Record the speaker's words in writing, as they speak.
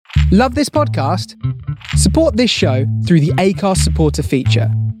Love this podcast? Support this show through the Acast supporter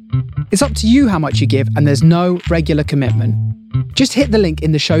feature. It's up to you how much you give, and there's no regular commitment. Just hit the link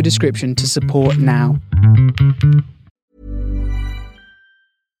in the show description to support now.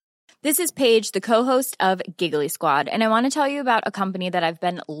 This is Paige, the co-host of Giggly Squad, and I want to tell you about a company that I've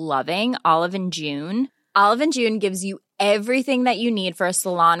been loving, Olive & June. Olive & June gives you everything that you need for a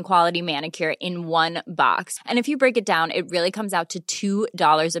salon-quality manicure in one box. And if you break it down, it really comes out to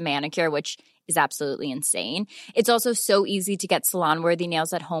 $2 a manicure, which is absolutely insane. It's also so easy to get salon-worthy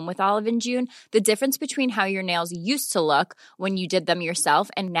nails at home with Olive & June. The difference between how your nails used to look when you did them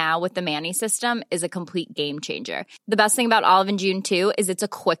yourself and now with the Mani system is a complete game changer. The best thing about Olive & June, too, is it's a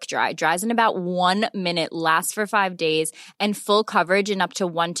quick dry. Dries in about 1 minute, lasts for 5 days, and full coverage in up to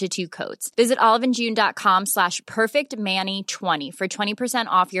 1 to 2 coats. Visit oliveandjune.com/perfectmani20 for 20%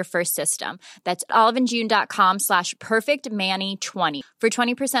 off your first system. That's oliveandjune.com/perfectmani20 for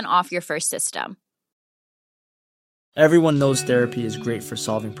 20% off your first system. Everyone knows therapy is great for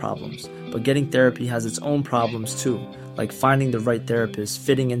solving problems, but getting therapy has its own problems too, like finding the right therapist,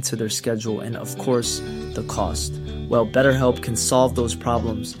 fitting into their schedule, and of course, the cost. Well, BetterHelp can solve those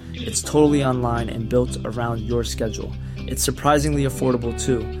problems. It's totally online and built around your schedule. It's surprisingly affordable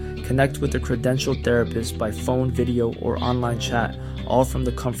too. Connect with a credentialed therapist by phone, video, or online chat, all from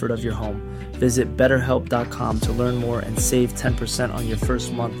the comfort of your home. Visit BetterHelp.com to learn more and save 10% on your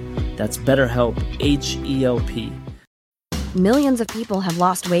first month. That's BetterHelp, H-E-L-P. Millions of people have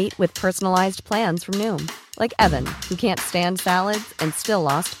lost weight with personalized plans from Noom. Like Evan, who can't stand salads and still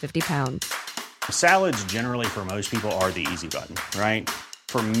lost 50 pounds. Salads generally for most people are the easy button, right?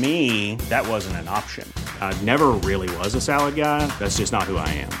 For me, that wasn't an option. I never really was a salad guy. That's just not who I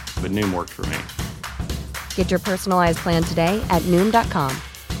am. But Noom worked for me. Get your personalized plan today at Noom.com.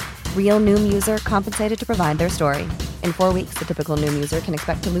 Real Noom user compensated to provide their story. In 4 weeks, the typical Noom user can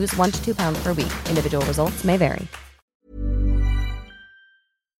expect to lose 1 to 2 pounds per week. Individual results may vary.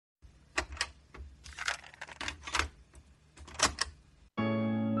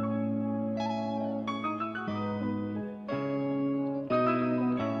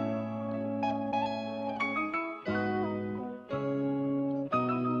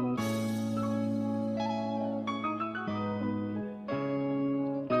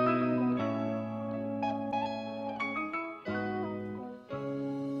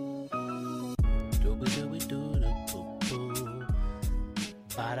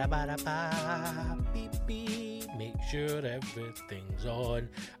 Beep, beep. Make sure everything's on,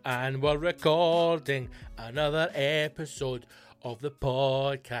 and we're recording another episode of the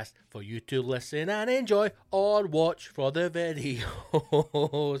podcast for you to listen and enjoy or watch for the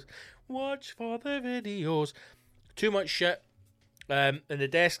videos. Watch for the videos. Too much shit in the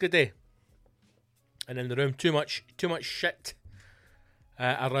desk today and in the room. Too much shit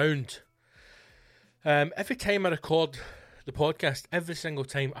around. Every time I record the podcast, every single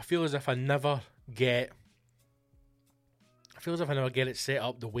time, I feel as if I never get it set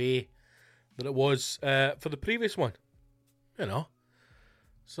up the way that it was for the previous one, you know.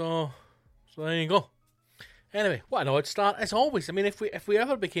 So there you go. Anyway, what an odd start as always. I mean, if we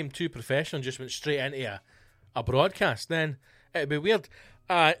ever became too professional and just went straight into a broadcast, then it'd be weird.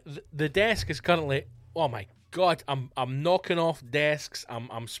 The desk is currently, oh my god, I'm knocking off desks.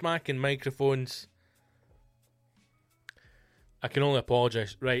 I'm smacking microphones. I can only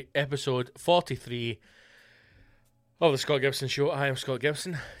apologise. Right, episode 43 of the Scott Gibson Show. I am Scott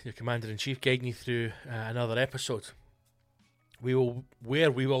Gibson, your Commander-in-Chief, guiding you through another episode. We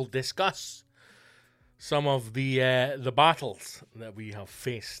will discuss some of the battles that we have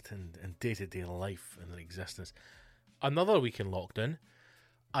faced in day-to-day life and existence. Another week in lockdown.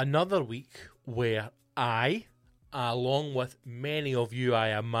 Another week where I, along with many of you,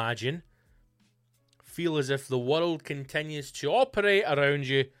 I imagine, feel as if the world continues to operate around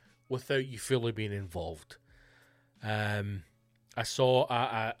you without you fully being involved. I saw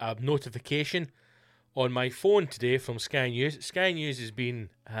a notification on my phone today from Sky News. Sky News has been,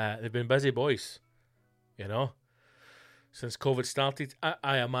 they've been busy boys, you know, since COVID started.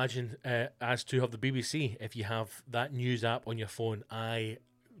 I imagine, as to have the BBC, if you have that news app on your phone, I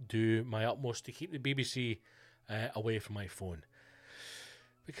do my utmost to keep the BBC away from my phone.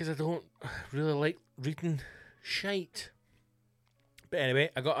 Because I don't really like reading shite. But anyway,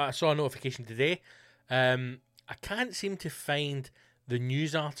 I saw a notification today. I can't seem to find the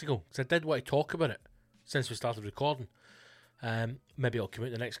news article, because I did want to talk about it since we started recording. Maybe it'll come out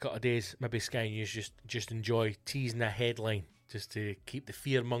in the next couple of days. Maybe Sky News just enjoy teasing a headline just to keep the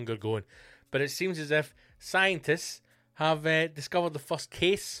fearmonger going. But it seems as if scientists have discovered the first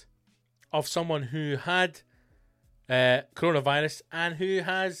case of someone who had coronavirus and who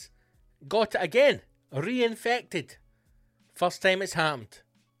has got it again, reinfected. First time it's happened.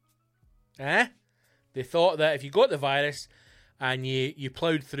 They thought that if you got the virus and you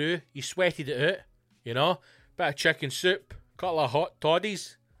ploughed through, you sweated it out, you know, bit of chicken soup, couple of hot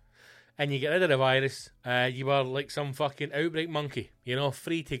toddies, and you get rid of the virus, you were like some fucking outbreak monkey, you know,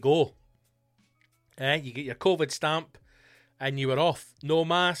 free to go. You get your COVID stamp, and you were off. No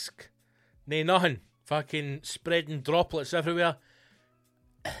mask, no nothing. Fucking spreading droplets everywhere.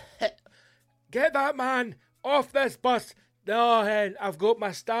 Get that man off this bus. No, hen, I've got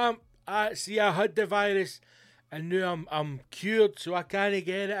my stamp. See, I had the virus, and now I'm cured, so I can't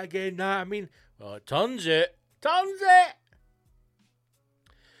get it again. Nah, I mean, well, it turns out,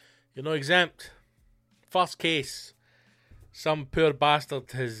 you're not exempt. First case, some poor bastard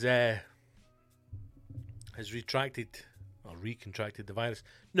has recontracted the virus.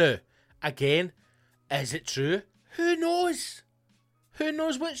 Now, again, is it true? Who knows? Who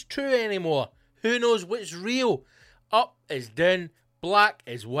knows what's true anymore? Who knows what's real? Up is down, black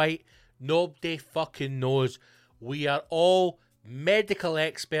is white. Nobody fucking knows. We are all medical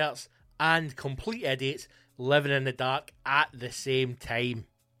experts and complete idiots living in the dark at the same time.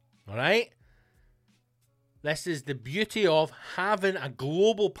 Alright? This is the beauty of having a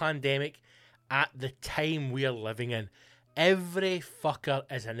global pandemic at the time we are living in. Every fucker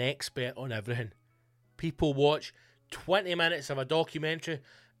is an expert on everything. People watch 20 minutes of a documentary.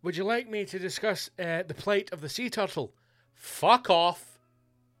 Would you like me to discuss the plight of the sea turtle? Fuck off.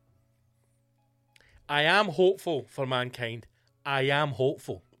 I am hopeful for mankind. I am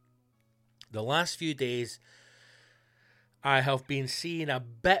hopeful. The last few days, I have been seeing a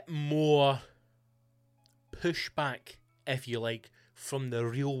bit more pushback, if you like, from the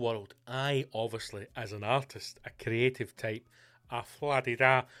real world. I, obviously, as an artist, a creative type, a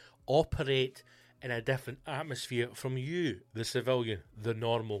fla-di-da, operate in a different atmosphere from you, the civilian, the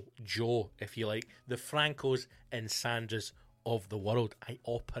normal Joe, if you like, the Francos and Sandras of the world. I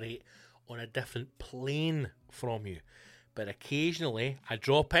operate on a different plane from you. But occasionally, I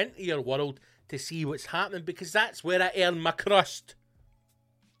drop into your world to see what's happening, because that's where I earn my crust.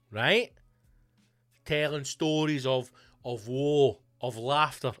 Right? Telling stories of woe, of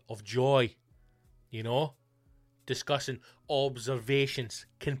laughter, of joy. You know? Discussing observations,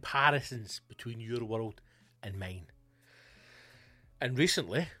 comparisons between your world and mine. And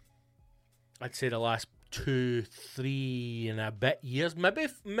recently, I'd say the last 2, 3 and a bit years,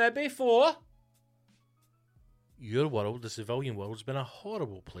 maybe 4, your world, the civilian world, has been a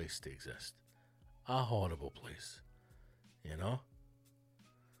horrible place to exist. A horrible place. You know?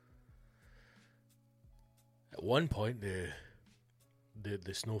 At one point, the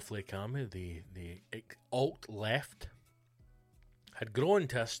snowflake army, the alt-left, had grown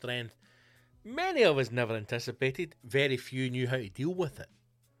to a strength many of us never anticipated. Very few knew how to deal with it.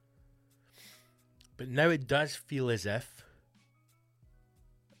 But now it does feel as if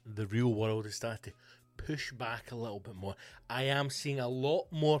the real world is starting to push back a little bit more. I am seeing a lot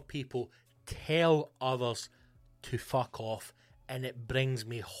more people tell others to fuck off, and it brings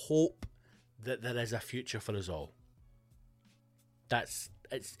me hope that there is a future for us all.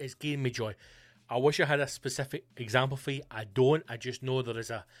 It's giving me joy. I wish I had a specific example for you. I don't. I just know there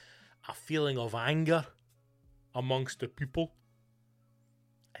is a feeling of anger amongst the people,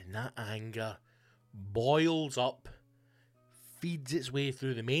 and that anger boils up, feeds its way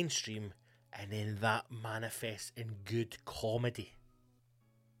through the mainstream, and then that manifests in good comedy.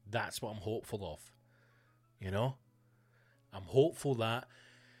 That's what I'm hopeful of. You know? I'm hopeful that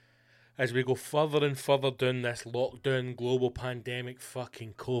as we go further and further down this lockdown, global pandemic,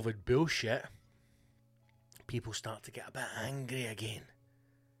 fucking COVID bullshit, people start to get a bit angry again.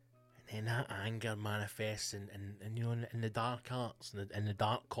 And then that anger manifests in you know, in the dark arts, in the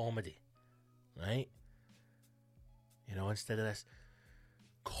dark comedy. Right? You know, instead of this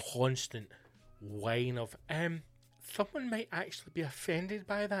constant whine of, someone might actually be offended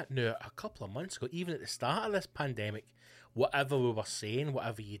by that. Now, a couple of months ago, even at the start of this pandemic, whatever we were saying,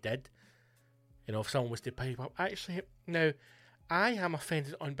 whatever you did, you know, if someone was to pipe up, actually, now, I am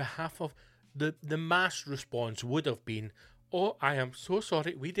offended on behalf of the mass response would have been, oh, I am so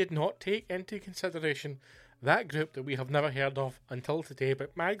sorry, we did not take into consideration that group that we have never heard of until today,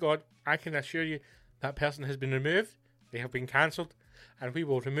 but my God, I can assure you that person has been removed, they have been cancelled, and we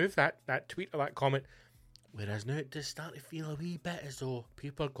will remove that tweet or that comment. Whereas now it does start to feel a wee bit as though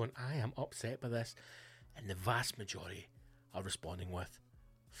people are going, I am upset by this, and the vast majority are responding with,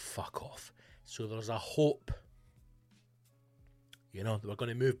 fuck off. So there's a hope, you know, that we're going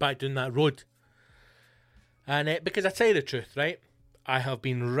to move back down that road. And because I tell you the truth, right, I have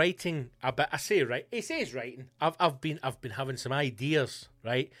been writing a bit. I say right. It says writing. I've been having some ideas,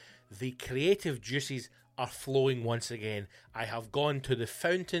 right, the creative juices are flowing once again. I have gone to the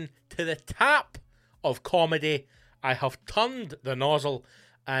fountain, to the tap of comedy. I have turned the nozzle,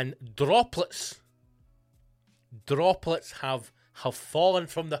 and droplets have fallen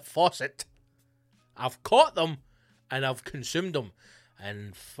from the faucet. I've caught them, and I've consumed them.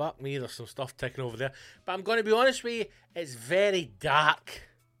 And fuck me, there's some stuff ticking over there. But I'm going to be honest with you, it's very dark.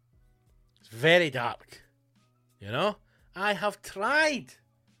 It's very dark. You know? I have tried.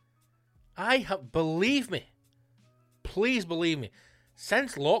 Believe me. Please believe me.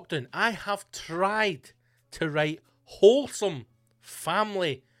 Since lockdown, I have tried to write wholesome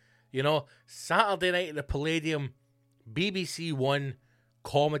family, Saturday night at the Palladium, BBC One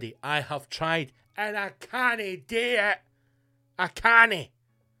comedy. I have tried, and I can't do it. I can't.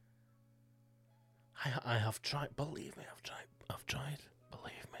 I have tried. Believe me, I've tried.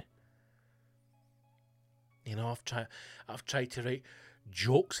 Believe me. I've tried to write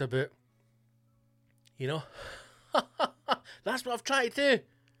jokes about, that's what I've tried to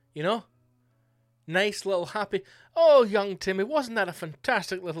do, Nice little happy. Oh, young Timmy, wasn't that a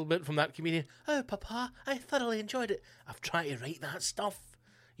fantastic little bit from that comedian? Oh, Papa, I thoroughly enjoyed it. I've tried to write that stuff,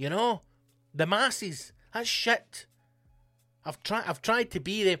 The masses, that's shit. I've tried to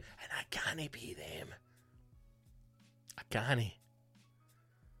be them, and I can't be them. I can't.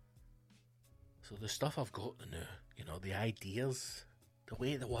 So the stuff I've got to know, the ideas, the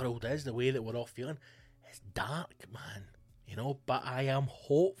way the world is, the way that we're all feeling, it's dark, man. But I am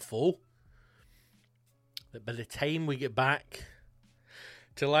hopeful that by the time we get back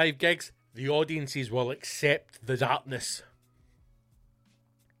to live gigs, the audiences will accept the darkness.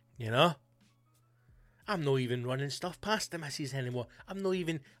 I'm not even running stuff past the missus anymore. I'm not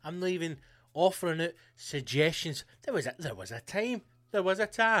even offering out suggestions. There was a time,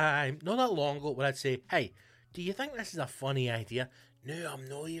 not that long ago, where I'd say, hey, do you think this is a funny idea? No, I'm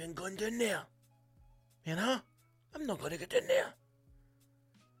not even going down there. I'm not going to go down there.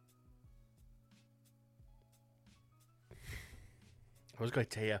 I was going to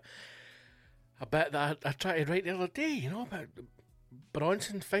tell you a bit that I tried to write the other day, about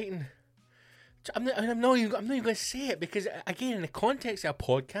Bronson fighting. I'm not even going to say it because, again, in the context of a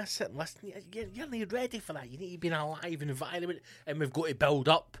podcast, sit and listen, you're not ready for that. You need to be in a live environment, and we've got to build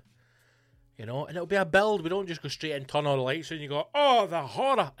up, and it'll be a build. We don't just go straight and turn all the lights on and you go, oh, the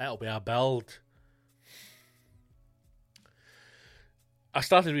horror. It'll be a build. I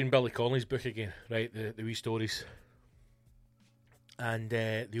started reading Billy Connolly's book again, right, the wee stories. And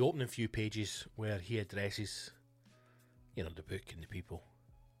the opening few pages where he addresses, the book and the people.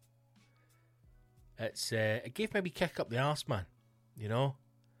 It gave me a wee kick up the arse, man,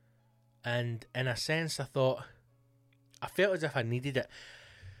 And in a sense, I felt as if I needed it.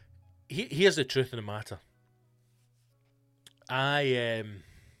 Here's the truth of the matter. I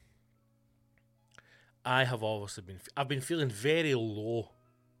have obviously I've been feeling very low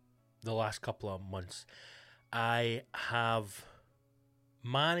the last couple of months. I have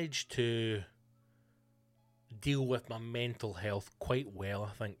managed to deal with my mental health quite well,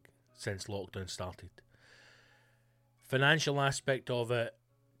 I think, since lockdown started. Financial aspect of it,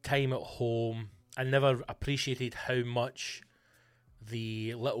 time at home. I never appreciated how much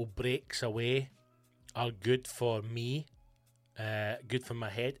the little breaks away are good for me, good for my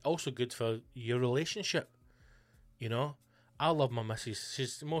head, also good for your relationship. I love my missus.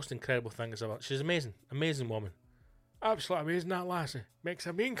 She's the most incredible thing as ever. She's amazing, amazing woman. Absolutely amazing, that lassie. Makes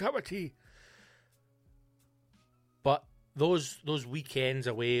a mean cup of tea. But those weekends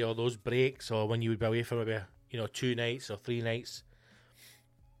away, or those breaks, or when you would be away for maybe 2 nights or 3 nights,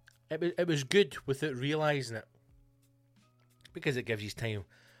 it was good without realising it, because it gives you time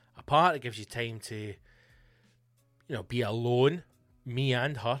apart. It gives you time to be alone, me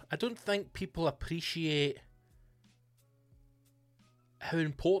and her. I don't think people appreciate how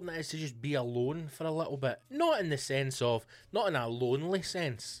important it is to just be alone for a little bit. Not in a lonely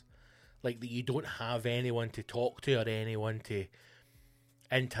sense, like that you don't have anyone to talk to or anyone to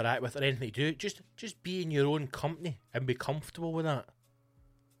interact with or anything to do. Just be in your own company and be comfortable with that.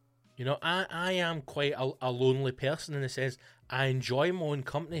 I am quite a lonely person in the sense I enjoy my own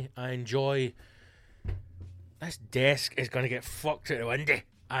company. I enjoy... This desk is going to get fucked out the window.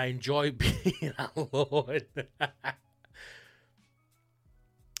 I enjoy being alone.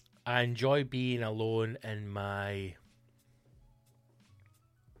 I enjoy being alone in my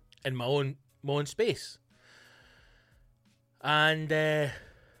own space. And I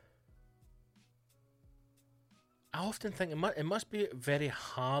often think it must be very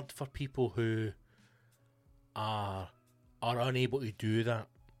hard for people who are unable to do that.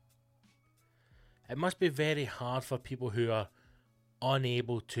 It must be very hard for people who are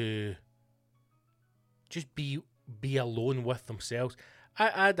unable to just be alone with themselves.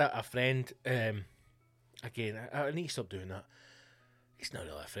 I had a friend, again, I need to stop doing that. He's not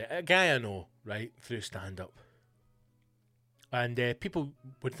really a friend. A guy I know, right, through stand-up. And people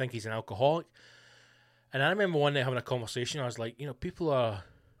would think he's an alcoholic. And I remember one night having a conversation, I was like, people are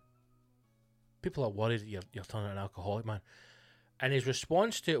worried that you're turning an alcoholic, man. And his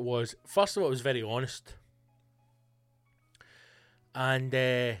response to it was, first of all, it was very honest. And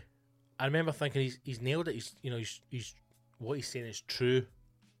I remember thinking he's nailed it. He's what he's saying is true.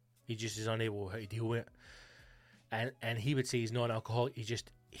 He just is unable how to deal with it. And he would say he's not an alcoholic.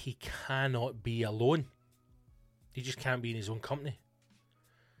 He cannot be alone. He just can't be in his own company.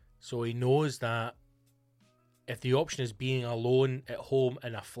 So he knows that if the option is being alone at home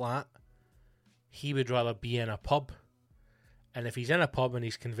in a flat, he would rather be in a pub. And if he's in a pub and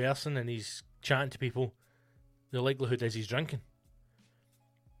he's conversing and he's chatting to people, the likelihood is he's drinking.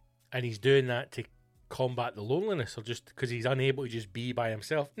 And he's doing that to combat the loneliness, or just because he's unable to just be by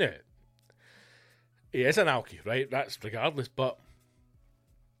himself. No, he is an alkie, right? That's regardless. But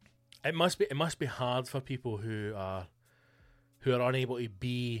it must be hard for people who are unable to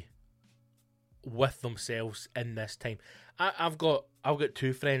be with themselves in this time. I've got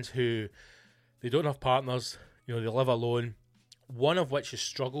two friends who they don't have partners. They live alone. One of which has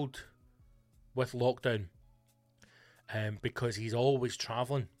struggled with lockdown, because he's always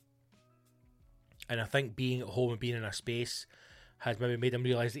travelling. And I think being at home and being in a space has maybe made him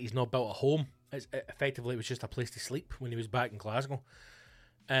realise that he's not built a home. Effectively, it was just a place to sleep when he was back in Glasgow.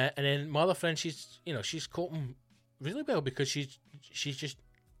 And then my other friend, she's coping really well because she's just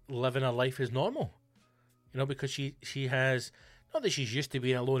living her life as normal. Because she has, not that she's used to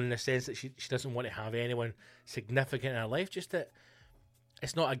being alone in the sense that she doesn't want to have anyone significant in her life, just that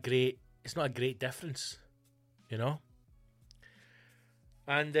it's not a great difference,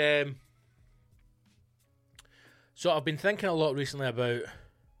 And so I've been thinking a lot recently about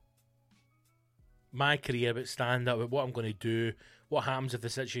my career, about stand-up, about what I'm going to do, what happens if the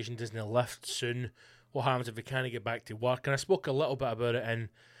situation doesn't lift soon, what happens if we can't get back to work. And I spoke a little bit about it in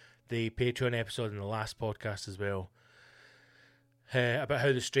the Patreon episode in the last podcast as well, about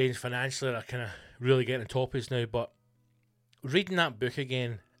how the strains financially are kind of really getting on top of us now. But reading that book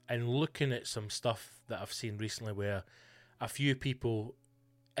again and looking at some stuff that I've seen recently where a few people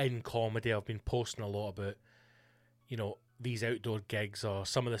in comedy have been posting a lot about, these outdoor gigs or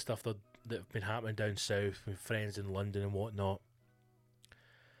some of the stuff that have been happening down south with friends in London and whatnot.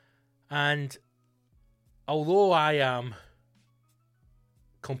 And although I am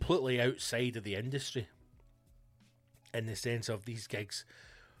completely outside of the industry, in the sense of these gigs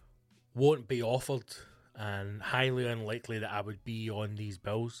won't be offered and highly unlikely that I would be on these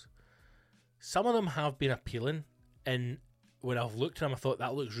bills, some of them have been appealing, and when I've looked at them I thought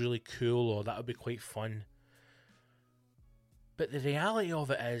that looks really cool or that would be quite fun. But the reality of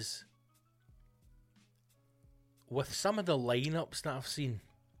it is, with some of the lineups that I've seen,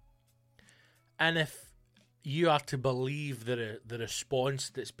 and if you are to believe the response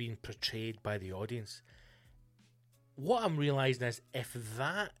that's been portrayed by the audience, what I'm realising is if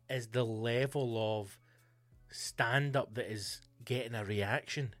that is the level of stand-up that is getting a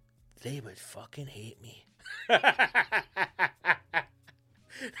reaction, they would fucking hate me.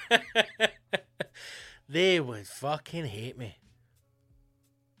 They would fucking hate me.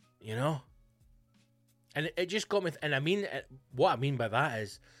 And it just got me, and I mean, what I mean by that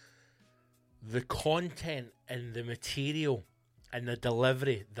is the content and the material and the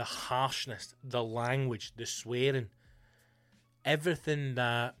delivery, the harshness, the language, the swearing, everything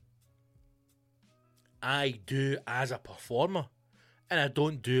that I do as a performer. And I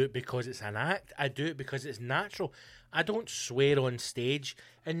don't do it because it's an act. I do it because it's natural. I don't swear on stage.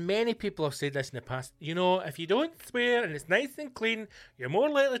 And many people have said this in the past. If you don't swear and it's nice and clean, you're more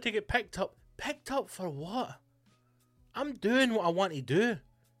likely to get picked up. Picked up for what? I'm doing what I want to do.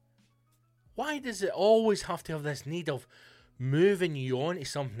 Why does it always have to have this need of moving you on to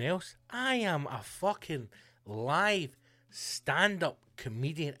something else? I am a fucking live stand-up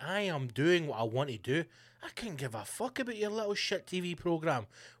comedian. I am doing what I want to do. I couldn't give a fuck about your little shit TV programme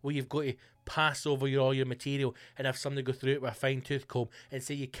where you've got to pass over all your material and have somebody go through it with a fine-tooth comb and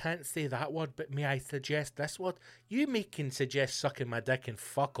say, you can't say that word, but may I suggest this word? You can suggest sucking my dick and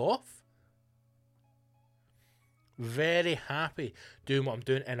fuck off. Very happy doing what I'm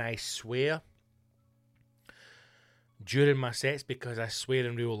doing, and I swear during my sets because I swear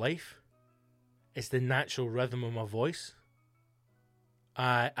in real life. It's the natural rhythm of my voice.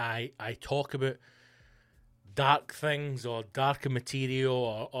 I talk about dark things or darker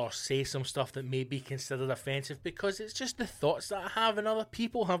material or say some stuff that may be considered offensive, because it's just the thoughts that I have, and other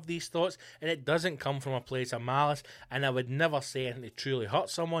people have these thoughts, and it doesn't come from a place of malice, and I would never say anything to truly hurt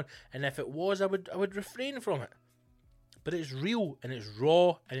someone, and if it was, I would refrain from it. But it's real, and it's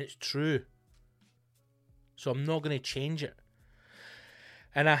raw, and it's true. So I'm not going to change it.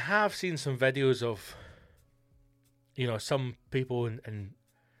 And I have seen some videos of, some people in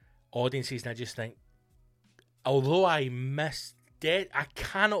audiences, and I just think, although I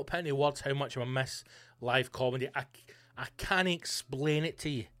cannot put into words how much I miss live comedy. I can't explain it to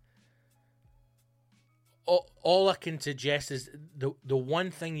you. All I can suggest is the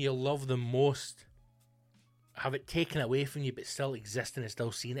one thing you love the most, have it taken away from you, but still existing and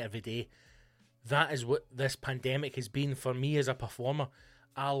still seeing it every day. That is what this pandemic has been for me as a performer.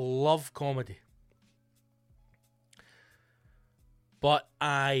 I love comedy. But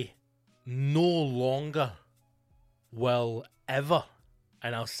I no longer will ever,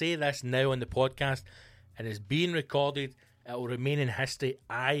 and I'll say this now on the podcast, and it's being recorded, it will remain in history,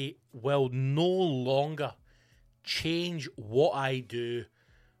 I will no longer change what I do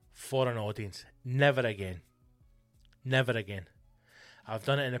for an audience. Never again. Never again. I've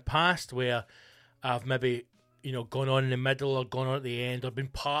done it in the past where I've maybe, gone on in the middle or gone on at the end or been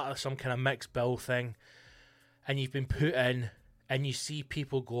part of some kind of mixed bill thing, and you've been put in, and you see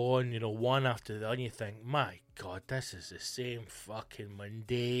people go on, one after the other, and you think, my God, this is the same fucking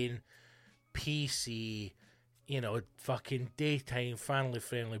mundane, PC, fucking daytime,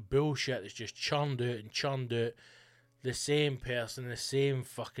 family-friendly bullshit that's just churned out, the same person, the same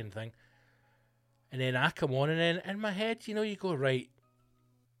fucking thing. And then I come on, and then in my head, you go, right,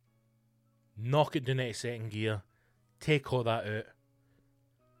 knock it down to second gear, take all that out,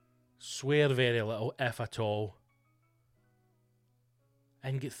 swear very little, if at all,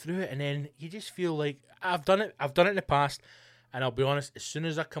 and get through it. And then you just feel like, I've done it in the past, and I'll be honest, as soon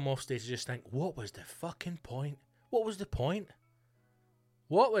as I come off stage, I just think, what was the fucking point? What was the point?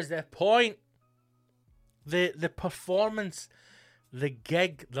 What was the point? The performance, the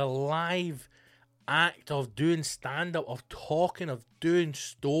gig, the live act of doing stand-up, of talking, of doing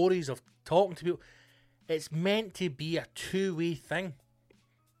stories, of talking to people, it's meant to be a two-way thing.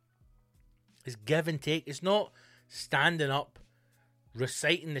 It's give and take. It's not standing up,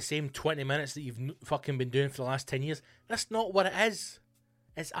 reciting the same 20 minutes that you've fucking been doing for the last 10 years. That's not what it is.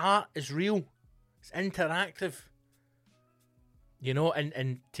 It's art. It's real. It's interactive.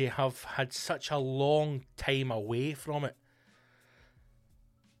 And to have had such a long time away from it,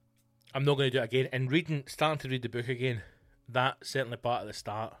 I'm not going to do it again. And starting to read the book again, that certainly part of the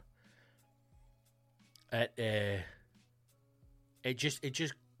start. It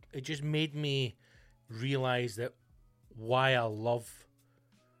just made me realise that why I love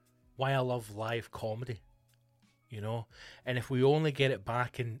live comedy, and if we only get it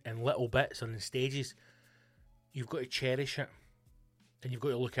back in little bits on the stages, you've got to cherish it, and you've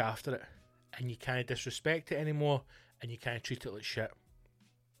got to look after it, and you can't disrespect it anymore, and you can't treat it like shit.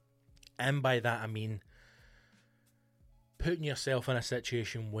 And by that I mean putting yourself in a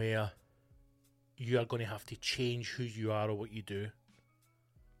situation where you are going to have to change who you are or what you do.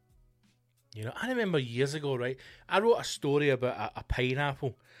 I remember years ago, right, I wrote a story about a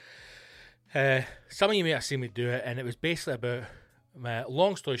pineapple. Some of you may have seen me do it, and it was basically about,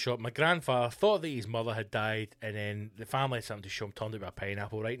 long story short, my grandfather thought that his mother had died, and then the family had something to show him, turned out a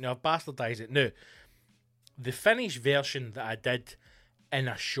pineapple, right? Now, I've bastardised it. Now, the finished version that I did in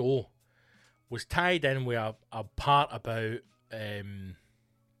a show was tied in with a part about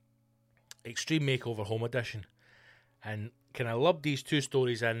Extreme Makeover Home Edition, and kind of lubbed these two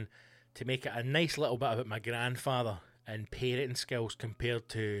stories in to make it a nice little bit about my grandfather and parenting skills compared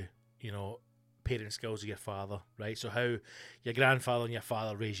to, parenting skills of your father, right? So how your grandfather and your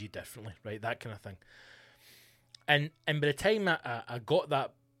father raised you differently, right? That kind of thing. And by the time I got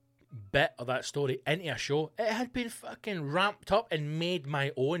that bit of that story into a show, it had been fucking ramped up and made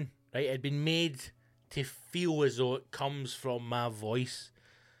my own, right? It had been made to feel as though it comes from my voice.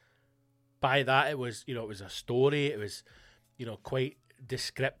 By that, it was, it was a story, it was, quite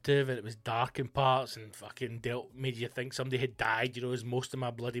descriptive, and it was dark in parts and fucking made you think somebody had died, as most of my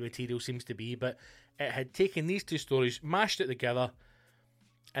bloody material seems to be. But it had taken these two stories, mashed it together,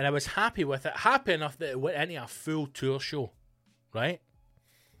 and I was happy with it, happy enough that it went into a full tour show, right?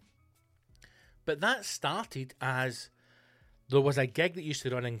 But that started as there was a gig that used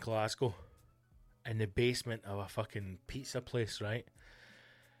to run in Glasgow in the basement of a fucking pizza place, right?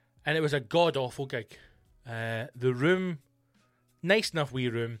 And it was a god-awful gig. The room, nice enough wee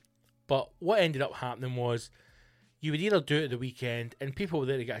room, but what ended up happening was you would either do it at the weekend, and people were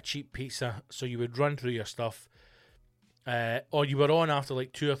there to get a cheap pizza, so you would run through your stuff, or you were on after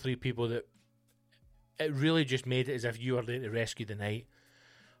like 2 or 3 people that it really just made it as if you were there to rescue the night.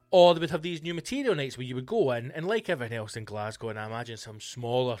 Or they would have these new material nights where you would go in, and like everything else in Glasgow, and I imagine some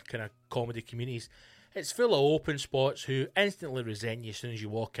smaller kind of comedy communities, it's full of open spots who instantly resent you as soon as you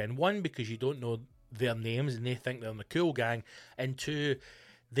walk in. One, because you don't know their names and they think they're in the cool gang, and 2,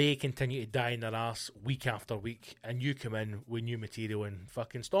 they continue to die in their arse week after week, and you come in with new material and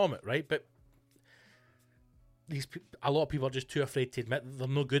fucking storm it, right? But a lot of people are just too afraid to admit that they're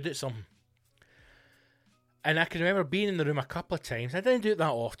no good at something. And I can remember being in the room a couple of times. I didn't do it that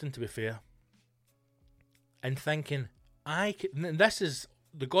often, to be fair. And thinking, and this is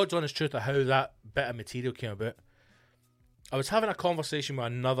the God's honest truth of how that bit of material came about. I was having a conversation with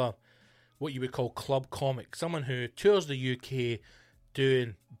another, what you would call club comic, someone who tours the UK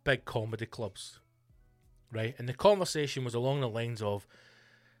doing big comedy clubs, right? And the conversation was along the lines of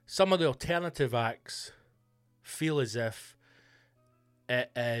some of the alternative acts feel as if it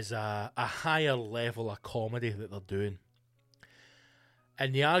is a higher level of comedy that they're doing.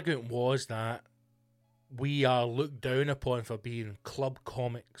 And the argument was that we are looked down upon for being club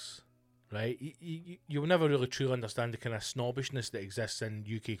comics, right? You'll never really truly understand the kind of snobbishness that exists in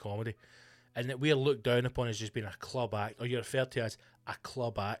UK comedy, and that we are looked down upon as just being a club act, or you're referred to as a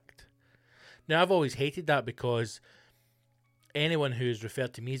club act. Now, I've always hated that, because anyone who is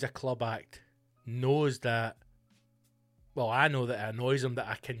referred to me as a club act knows that, well, I know that it annoys them that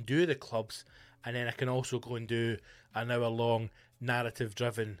I can do the clubs, and then I can also go and do an hour-long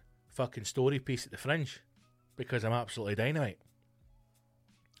narrative-driven fucking story piece at the Fringe, because I'm absolutely dynamite.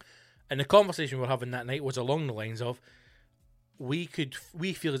 And the conversation we were having that night was along the lines of, we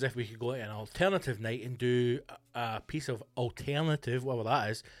feel as if we could go to an alternative night and do a piece of alternative, whatever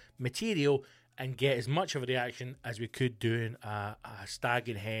that is, material, and get as much of a reaction as we could doing a stag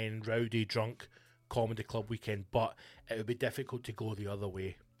and hen, rowdy, drunk comedy club weekend, but it would be difficult to go the other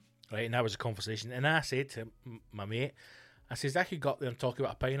way, right? And that was a conversation. And I said to my mate, I says, I could go up there and talk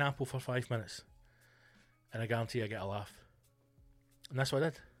about a pineapple for 5 minutes, and I guarantee I get a laugh. And that's what I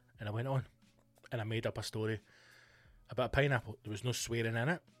did. And I went on, and I made up a story about a pineapple. There was no swearing in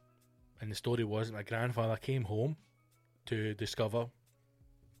it, and the story was that my grandfather came home to discover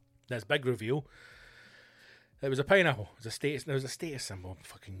this big reveal. It was a pineapple. It was a status symbol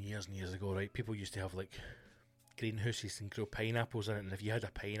fucking years and years ago, right? People used to have like greenhouses and grow pineapples in it, and if you had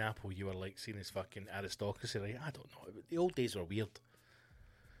a pineapple, you were like seen as fucking aristocracy, right? I don't know. The old days were weird.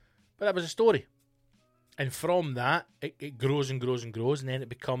 But that was a story. And from that, it grows and grows and grows, and then it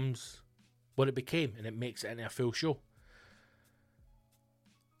becomes what it became, and it makes it into a full show.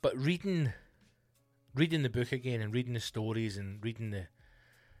 But reading the book again, and reading the stories, and reading the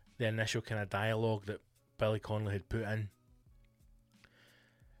initial kind of dialogue that Billy Connolly had put in,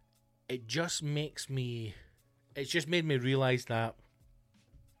 it's just made me realise that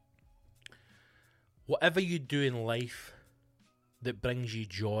whatever you do in life that brings you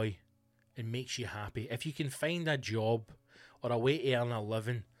joy and makes you happy, if you can find a job or a way to earn a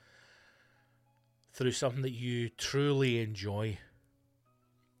living through something that you truly enjoy,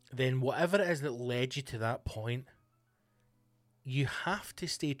 then whatever it is that led you to that point, you have to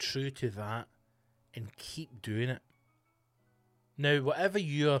stay true to that and keep doing it. Now, whatever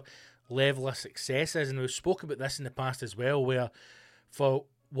your level of success is, and we've spoken about this in the past as well, where for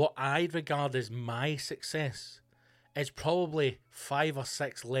what I regard as my success, is probably 5 or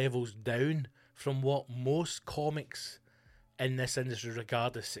 6 levels down from what most comics in this industry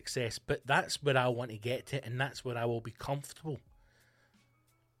regard as success. But that's where I want to get to, and that's where I will be comfortable.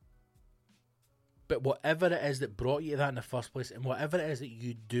 But whatever it is that brought you to that in the first place, and whatever it is that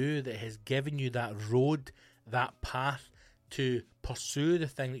you do that has given you that road, that path to pursue the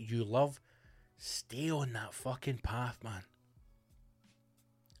thing that you love, stay on that fucking path, man.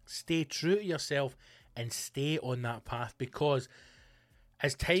 Stay true to yourself and stay on that path, because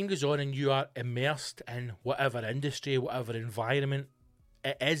as time goes on and you are immersed in whatever industry, whatever environment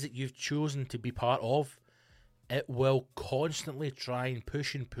it is that you've chosen to be part of, it will constantly try and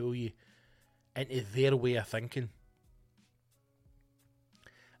push and pull you into their way of thinking.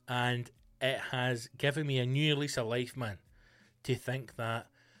 And it has given me a new lease of life, man, to think that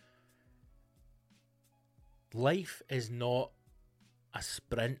life is not a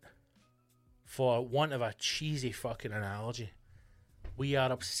sprint. For want of a cheesy fucking analogy, we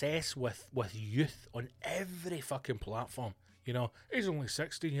are obsessed with youth on every fucking platform. You know, he's only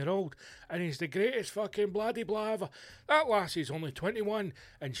 16-year-old and he's the greatest fucking bloody blah ever. That lassie's only 21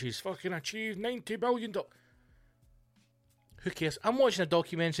 and she's fucking achieved $90 billion. Who cares? I'm watching a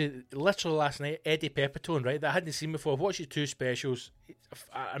documentary literally last night, Eddie Pepitone, right, that I hadn't seen before. I've watched his 2 specials.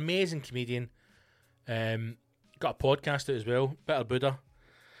 Amazing comedian. Got a podcast out as well, Bitter Buddha.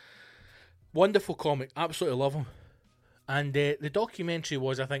 Wonderful comic, absolutely love him. And the documentary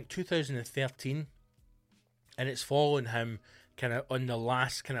was, I think, 2013, and it's following him kind of on the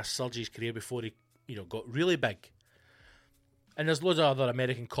last kind of surge of his career before he, got really big. And there's loads of other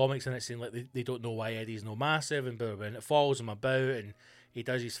American comics in it saying like they don't know why Eddie's no massive and blah, blah, blah, and it follows him about, and he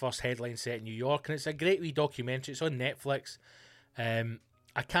does his first headline set in New York, and it's a great wee documentary. It's on Netflix.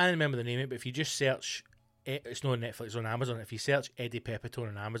 I can't remember the name of it, but if you just search, it's not on Netflix, it's on Amazon. If you search Eddie Pepitone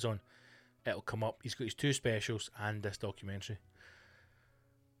on Amazon, it'll come up. He's got his 2 specials and this documentary.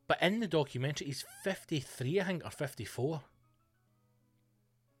 But in the documentary, he's 53, I think, or 54.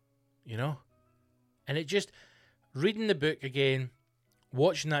 And it just, reading the book again,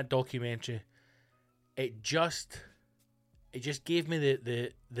 watching that documentary, it just gave me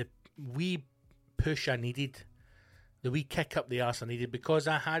the wee push I needed, the wee kick up the arse I needed, because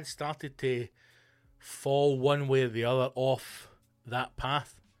I had started to fall one way or the other off that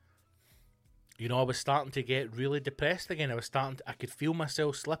path. I was starting to get really depressed again. I could feel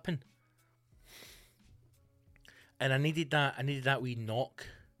myself slipping. And I needed that wee knock.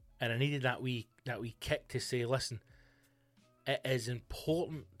 And I needed that wee kick to say, listen, it is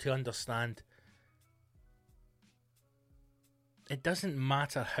important to understand it doesn't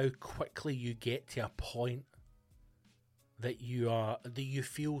matter how quickly you get to a point that you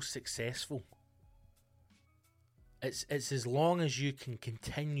feel successful. It's as long as you can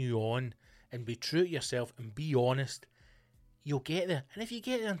continue on and be true to yourself and be honest, you'll get there. And if you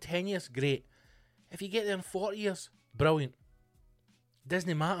get there in 10 years, great. If you get there in 40 years, brilliant.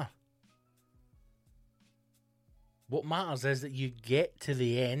 Doesn't matter. What matters is that you get to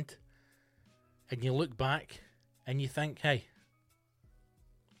the end and you look back and you think, hey,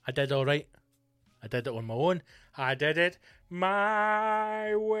 I did all right. I did it on my own. I did it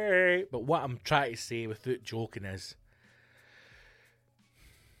my way. But what I'm trying to say without joking is,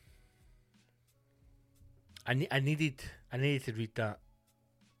 I needed to read that,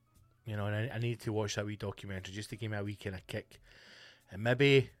 and I needed to watch that wee documentary just to give me a wee kind of kick. And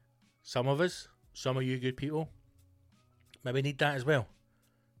maybe some of you good people, maybe need that as well.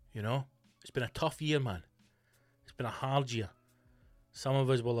 It's been a tough year, man. It's been a hard year. Some of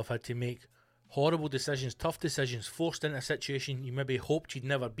us will have had to make horrible decisions, tough decisions, forced into a situation you maybe hoped you'd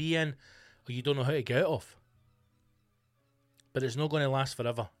never be in, or you don't know how to get out of. But it's not going to last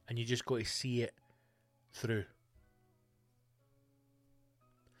forever, and you just got to see it through.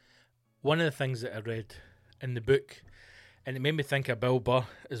 One of the things that I read in the book, and it made me think of Bill Burr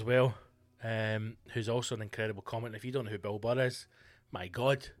as well, who's also an incredible comic. If you don't know who Bill Burr is, my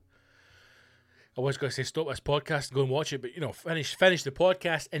God. I was going to say stop this podcast and go and watch it, but finish the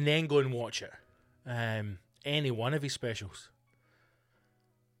podcast and then go and watch it. Any one of his specials.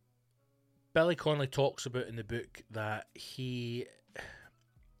 Billy Connolly talks about in the book that he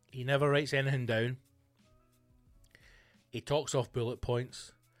never writes anything down. He talks off bullet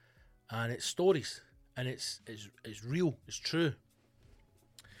points, and it's stories, and it's real, it's true.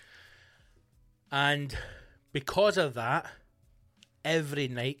 And because of that, every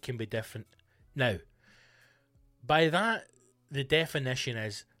night can be different. Now, by that, the definition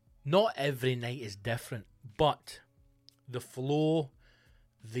is not every night is different, but the flow,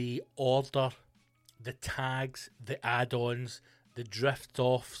 the order, the tags, the add-ons, the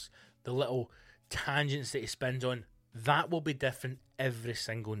drift-offs, the little tangents that he spins on, that will be different every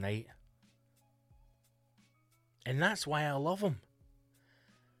single night. And that's why I love him.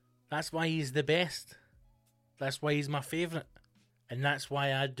 That's why he's the best. That's why he's my favourite. And that's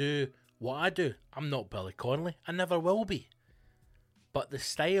why I do what I do. I'm not Billy Connolly. I never will be. But the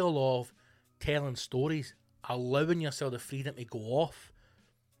style of telling stories, allowing yourself the freedom to go off,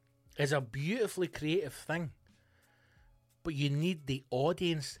 is a beautifully creative thing. But you need the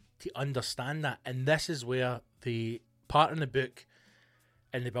audience to understand that. And this is where the part in the book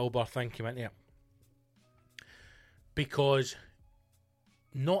and the Bill Burr thing came into it. Because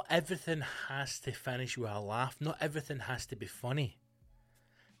not everything has to finish with a laugh. Not everything has to be funny.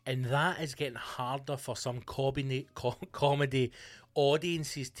 And that is getting harder for some comedy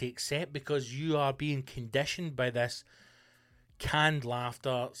audiences to accept, because you are being conditioned by this canned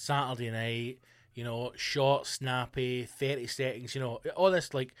laughter, Saturday night, short, snappy, 30 seconds, all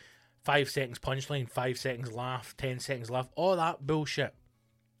this like 5 seconds punchline, 5 seconds laugh, 10 seconds laugh, all that bullshit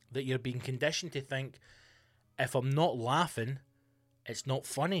that you're being conditioned to think, if I'm not laughing, it's not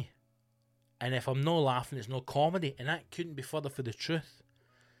funny. And if I'm not laughing, it's not comedy. And that couldn't be further from the truth.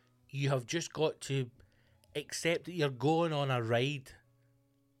 You have just got to Accept that you're going on a ride.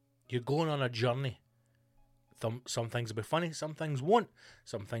 You're going on a journey. Some things will be funny, some things won't.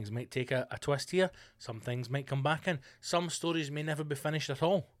 Some things might take a twist here. Some things might come back in. Some stories may never be finished at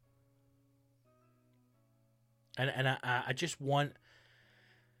all. And I just want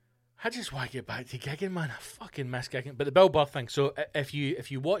to get back to gigging, man. I fucking miss gigging. But the Bill Burr thing. So if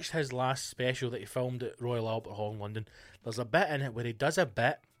you watched his last special that he filmed at Royal Albert Hall in London, there's a bit in it where he does a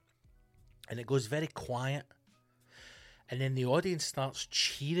bit, and it goes very quiet, and then the audience starts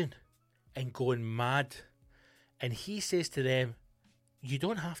cheering and going mad. And he says to them, you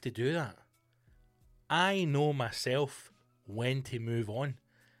don't have to do that. I know myself when to move on.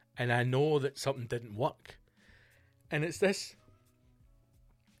 And I know that something didn't work. And it's this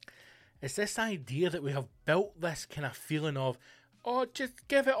idea that we have built this kind of feeling of, oh, just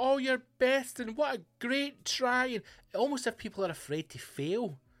give it all your best and what a great try. And almost if people are afraid to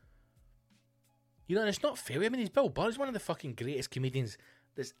fail. You know, and it's not failure. I mean, he's Bill Burr. He's one of the fucking greatest comedians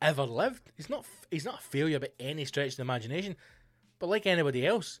that's ever lived. He's not a failure by any stretch of the imagination, but like anybody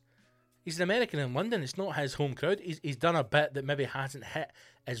else, he's an American in London. It's not his home crowd. He's done a bit that maybe hasn't hit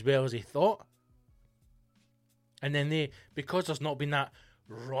as well as he thought, and then because there's not been that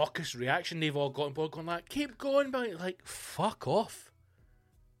raucous reaction, they've all got on board going like, keep going, but like, fuck off.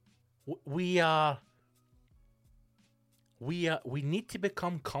 We need to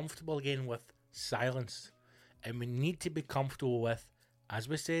become comfortable again with silence, and we need to be comfortable with, as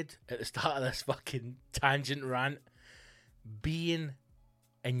we said at the start of this fucking tangent rant, being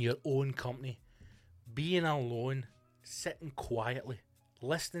in your own company, being alone, sitting quietly,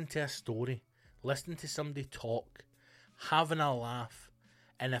 listening to a story, listening to somebody talk, having a laugh.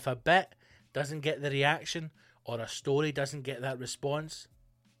 And if a bit doesn't get the reaction or a story doesn't get that response,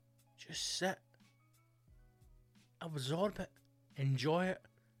 just sit, absorb it, enjoy it,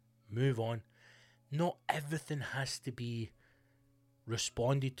 move on. Not everything has to be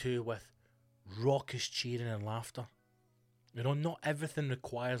responded to with raucous cheering and laughter. You know, not everything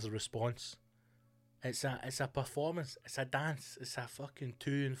requires a response. It's a performance. It's a dance. It's a fucking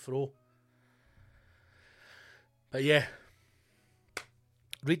to and fro. But yeah,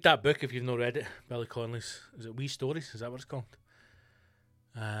 read that book if you've not read it. Billy Connolly's. Is it Wee Stories? Is that what it's called?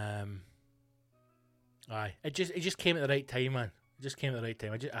 Aye. It just came at the right time, man. It just came at the right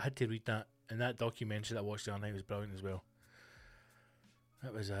time. I had to read that, and that documentary that I watched the other night was brilliant as well.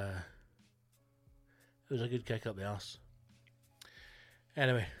 It was a good kick up the arse.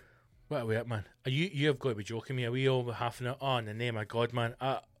 Anyway, what are we at, man? You have got to be joking me. Are we all half an hour? Oh, in the name of God, man.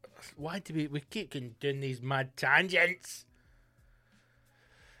 Why do we keep doing these mad tangents?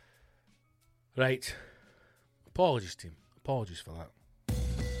 Right. Apologies, team. Apologies for that.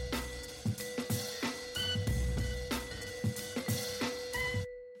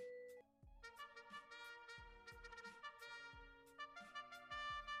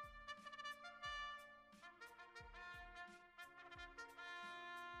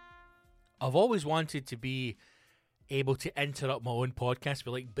 I've always wanted to be able to interrupt my own podcast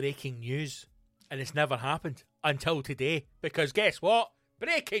with like breaking news, and it's never happened until today, because guess what?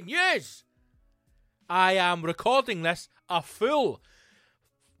 Breaking news! I am recording this a full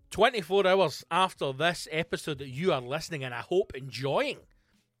 24 hours after this episode that you are listening and I hope enjoying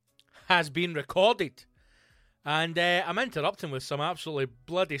has been recorded. And I'm interrupting with some absolutely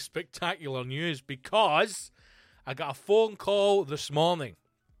bloody spectacular news, because I got a phone call this morning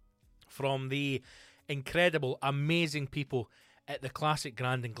from the incredible, amazing people at the Classic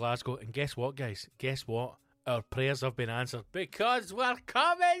Grand in Glasgow. And guess what, guys? Guess what? Our prayers have been answered, because we're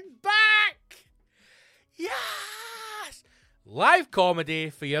coming back! Yes! Live comedy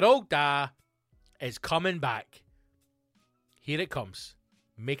for your old da is coming back. Here it comes.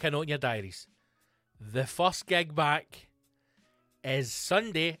 Make a note in your diaries. The first gig back is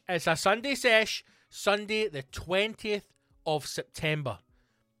Sunday. It's a Sunday sesh. Sunday the 20th of September.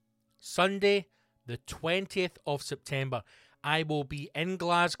 Sunday, the 20th of September, I will be in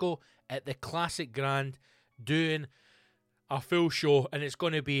Glasgow at the Classic Grand doing a full show, and it's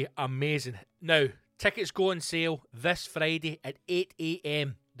going to be amazing. Now, tickets go on sale this Friday at 8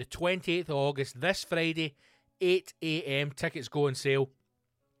 a.m. The 28th of August, this Friday, 8 a.m. Tickets go on sale.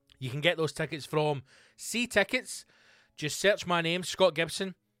 You can get those tickets from C-Tickets. Just search my name, Scott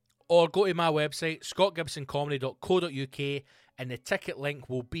Gibson, or go to my website, scottgibsoncomedy.co.uk, and the ticket link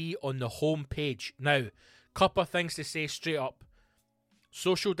will be on the home page. Now, couple of things to say straight up.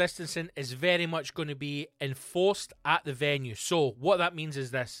 Social distancing is very much going to be enforced at the venue. So, what that means is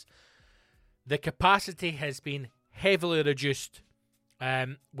this. The capacity has been heavily reduced.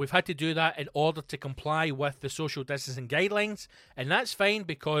 We've had to do that in order to comply with the social distancing guidelines, and that's fine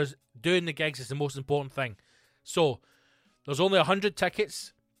because doing the gigs is the most important thing. So, there's only 100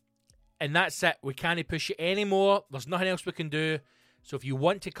 tickets, and that's it. We can't push it anymore. There's nothing else we can do. So if you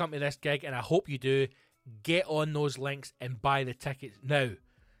want to come to this gig, and I hope you do, get on those links and buy the tickets. Now,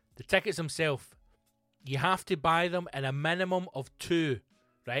 the tickets themselves, you have to buy them in a minimum of 2,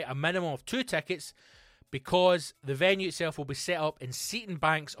 right? A minimum of 2 tickets, because the venue itself will be set up in seating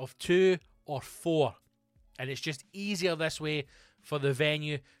banks of 2 or 4. And it's just easier this way for the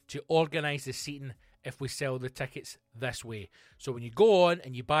venue to organise the seating if we sell the tickets this way. So when you go on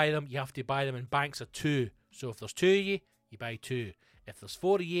and you buy them, you have to buy them in banks of 2. So if there's 2 of you, you buy 2. If there's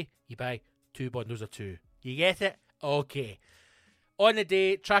 4 of you, you buy 2 bundles of 2. You get it? Okay. On the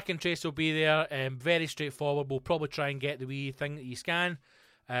day, track and trace will be there. Very straightforward. We'll probably try and get the wee thing that you scan.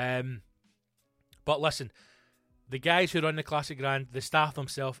 But listen, the guys who run the Classic Grand, the staff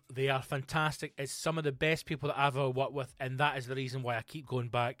themselves, they are fantastic. It's some of the best people that I've ever worked with, and that is the reason why I keep going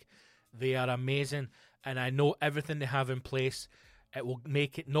back. They are amazing, and I know everything they have in place. It will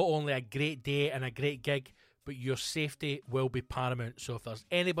make it not only a great day and a great gig, but your safety will be paramount. So if there's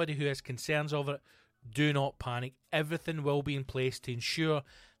anybody who has concerns over it, do not panic. Everything will be in place to ensure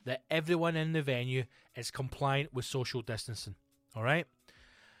that everyone in the venue is compliant with social distancing. All right?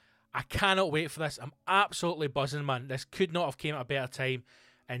 I cannot wait for this. I'm absolutely buzzing, man. This could not have came at a better time.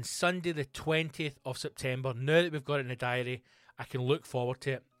 And Sunday the 20th of September, now that we've got it in the diary, I can look forward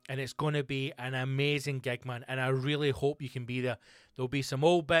to it. And it's going to be an amazing gig, man. And I really hope you can be there. There'll be some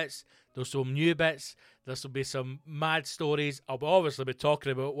old bits. There's some new bits. There'll be some mad stories. I'll obviously be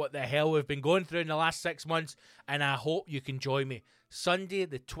talking about what the hell we've been going through in the last 6 months. And I hope you can join me. Sunday,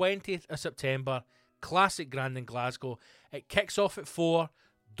 the 20th of September, Classic Grand in Glasgow. It kicks off at 4.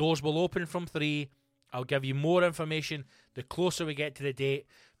 Doors will open from 3. I'll give you more information the closer we get to the date.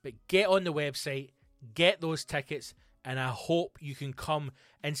 But get on the website. Get those tickets. And I hope you can come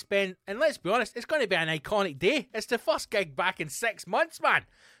and spend, and let's be honest, it's going to be an iconic day. It's the first gig back in 6 months, man.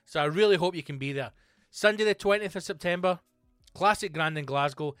 So I really hope you can be there. Sunday the 20th of September, Classic Grand in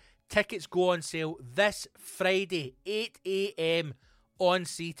Glasgow. Tickets go on sale this Friday, 8 a.m. on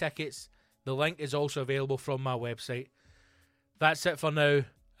C-Tickets. The link is also available from my website. That's it for now.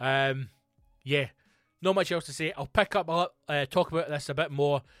 Yeah, not much else to say. I'll pick up, talk about this a bit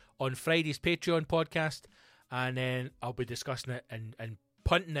more on Friday's Patreon podcast. And then I'll be discussing it and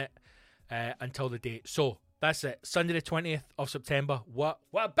punting it until the date. So, that's it. Sunday the 20th of September. We're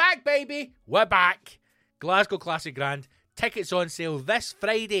back, baby! We're back! Glasgow Classic Grand. Tickets on sale this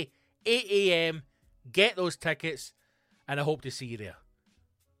Friday, 8 a.m. Get those tickets. And I hope to see you there.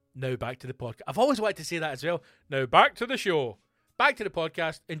 Now back to the podcast. I've always wanted to say that as well. Now back to the show. Back to the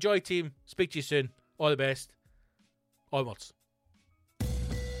podcast. Enjoy, team. Speak to you soon. All the best. Onwards.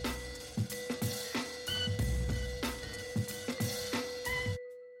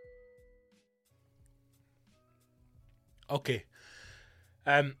 Okay,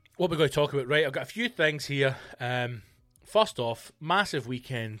 what we're going to talk about, right? I've got a few things here. First off, massive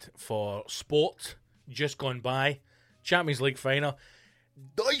weekend for sport just gone by. Champions League final.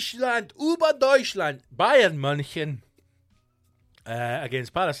 Deutschland, über Deutschland. Bayern München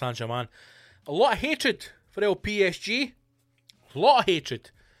against Paris Saint-Germain. A lot of hatred for PSG. A lot of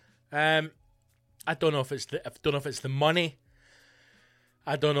hatred. I don't know if it's the money.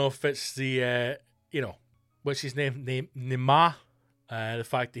 I don't know if it's the what's his name? Neymar. The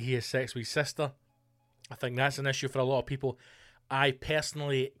fact that he has sex with his sister. I think that's an issue for a lot of people. I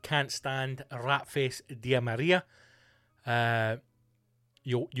personally can't stand Ratface Di Maria.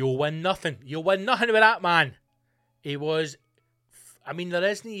 You'll win nothing. You'll win nothing with that man. He was... I mean, there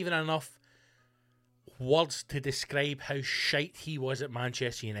isn't even enough words to describe how shite he was at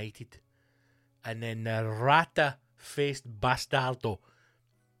Manchester United. And then the rata-faced bastardo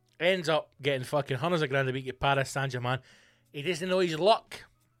ends up getting fucking hundreds of grand a week at Paris Saint-Germain. He doesn't know his luck.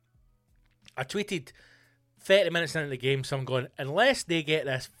 I tweeted 30 minutes into the game, so I'm going, unless they get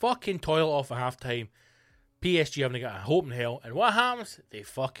this fucking toilet off at half-time, PSG haven't got a hope in hell. And what happens? They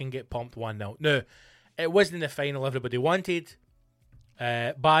fucking get pumped 1-0. No, it wasn't the final everybody wanted.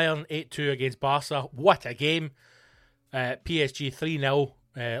 Bayern 8-2 against Barca. What a game. PSG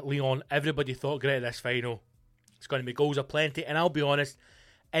 3-0. Lyon, everybody thought great at this final. It's going to be goals aplenty. And I'll be honest,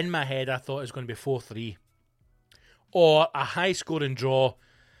 in my head, I thought it was going to be 4-3. Or a high-scoring draw,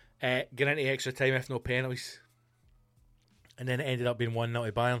 get into extra time if no penalties. And then it ended up being 1-0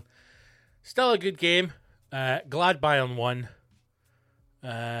 to Bayern. Still a good game. Glad Bayern won.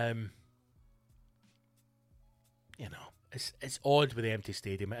 It's odd with the empty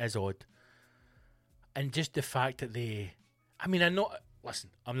stadium. It is odd. And just the fact that they... I mean, I know listen,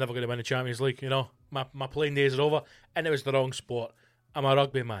 I'm never going to win the Champions League, you know. My playing days are over, and it was the wrong sport. I'm a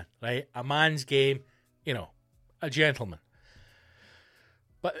rugby man, right? A man's game, you know, a gentleman.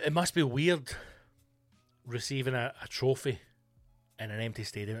 But it must be weird receiving a trophy in an empty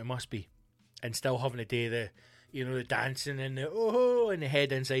stadium. It must be. And still having to do the, you know, the dancing and the oh, and the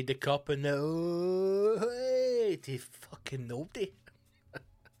head inside the cup and the oh, hey, to fucking nobody.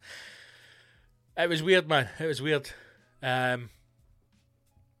 It was weird, man. It was weird. But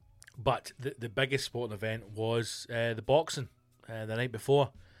the biggest sporting event was the boxing the night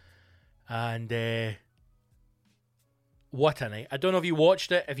before. And what a night. I don't know if you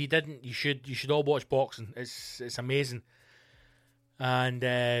watched it. If you didn't, you should all watch boxing. It's amazing. And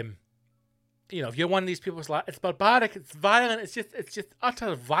you know, if you're one of these people who's like, it's barbaric, it's violent, it's just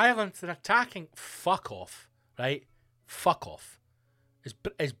utter violence and attacking, fuck off, right? Fuck off.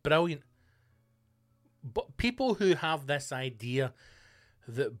 It's brilliant. But people who have this idea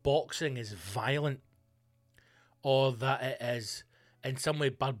that boxing is violent or that it is in some way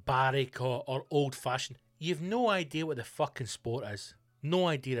barbaric or old-fashioned, you've no idea what the fucking sport is. No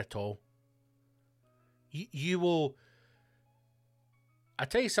idea at all. You will... I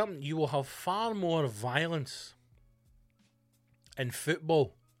tell you something, you will have far more violence in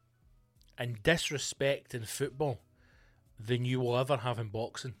football and disrespect in football than you will ever have in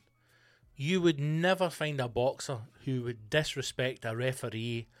boxing. You would never find a boxer who would disrespect a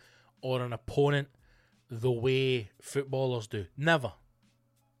referee or an opponent the way footballers do. Never.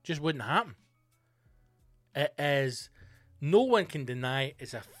 Just wouldn't happen. It is... No one can deny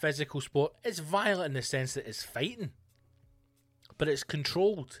it's a physical sport. It's violent in the sense that it's fighting. But it's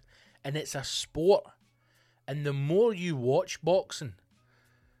controlled. And it's a sport. And the more you watch boxing,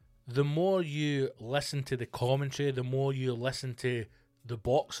 the more you listen to the commentary, the more you listen to the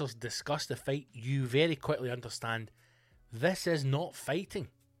boxers discuss the fight, you very quickly understand this is not fighting.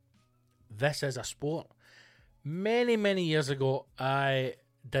 This is a sport. Many, many years ago, I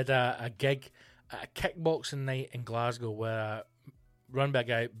did a gig at a kickboxing night in Glasgow where run by a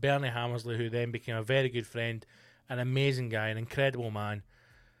guy, Bernie Hammersley, who then became a very good friend, an amazing guy, an incredible man.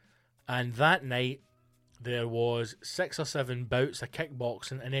 And that night, there was 6 or 7 bouts of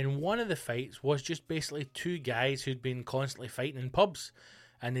kickboxing, and then one of the fights was just basically 2 guys who'd been constantly fighting in pubs,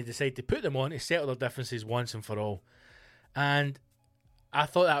 and they decided to put them on to settle their differences once and for all. And I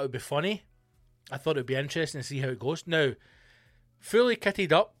thought that would be funny. I thought it would be interesting to see how it goes. Now, fully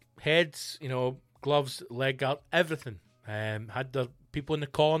kitted up, heads, you know, gloves, leg guard, everything. Had the people in the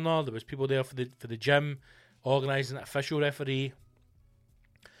corner. There was people there for the gym, organising an official referee,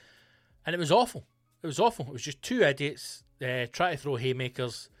 and it was awful. It was awful. It was just 2 idiots trying to throw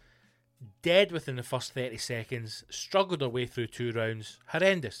haymakers, dead within the first 30 seconds, struggled their way through 2 rounds.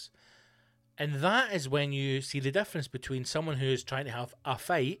 Horrendous. And that is when you see the difference between someone who is trying to have a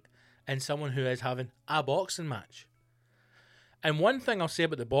fight and someone who is having a boxing match. And one thing I'll say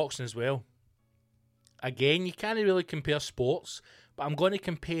about the boxing as well, again, you can't really compare sports, but I'm going to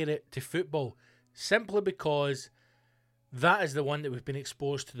compare it to football simply because that is the one that we've been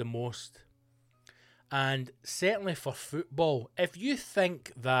exposed to the most. And certainly for football, if you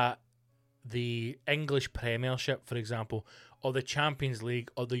think that the English Premiership, for example, or the Champions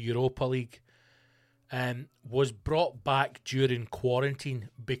League or the Europa League was brought back during quarantine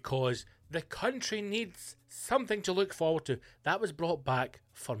because the country needs something to look forward to, that was brought back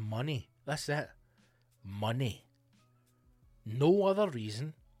for money. That's it. Money. No other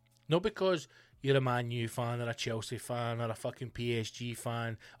reason. Not because you're a Man U fan or a Chelsea fan or a fucking PSG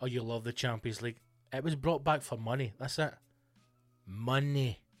fan or you love the Champions League. It was brought back for money. That's it.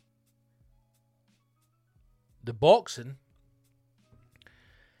 Money. The boxing,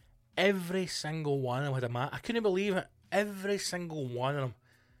 every single one of them had a mask. I couldn't believe it. Every single one of them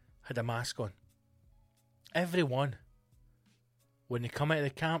had a mask on. Every one. When they come out of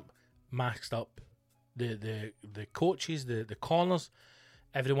the camp, masked up. The coaches, the corners,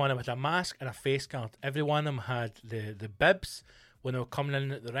 every one of them had a mask and a face guard. Every one of them had the bibs. When they were coming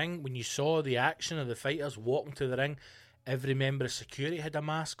in at the ring, when you saw the action of the fighters walking to the ring, every member of security had a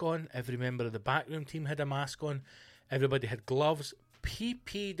mask on. Every member of the backroom team had a mask on. Everybody had gloves,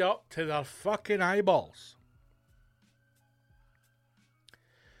 PP'd up to their fucking eyeballs.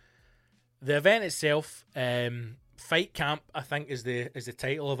 The event itself, Fight Camp, I think is the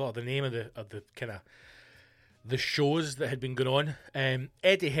title of it, or the name of the kind of the shows that had been going on.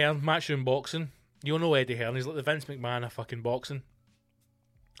 Eddie Hearn, Matchroom Boxing. You'll know Eddie Hearn. He's like the Vince McMahon of fucking boxing.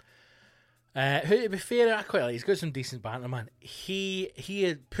 Who, to be fair, I quite like. He's got some decent banter, man. He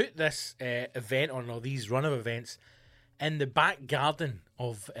had put this event on, or these run of events, in the back garden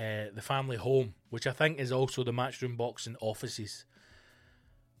of the family home, which I think is also the Matchroom Boxing offices.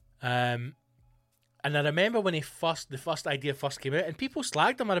 And I remember when the first idea first came out, and people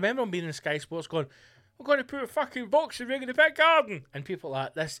slagged him. I remember him being in Sky Sports going, "We're going to put a fucking boxing ring in the pit garden," and people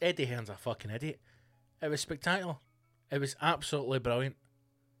like, "This Eddie Hearn's a fucking idiot." It was spectacular. It was absolutely brilliant.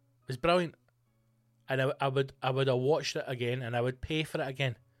 It was brilliant, and I would have watched it again, and I would pay for it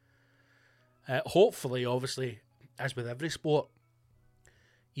again. Hopefully, obviously, as with every sport,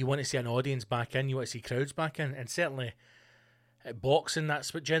 you want to see an audience back in, you want to see crowds back in, and certainly at boxing,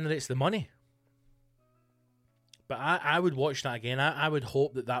 that's what generates the money. But I would watch that again. I would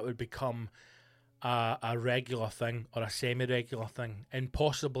hope that would become a regular thing or a semi-regular thing, and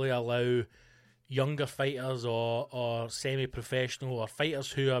possibly allow younger fighters or semi-professional or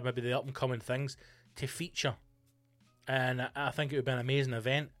fighters who are maybe the up-and-coming things to feature. And I think it would be an amazing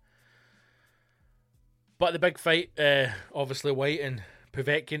event. But the big fight, obviously White and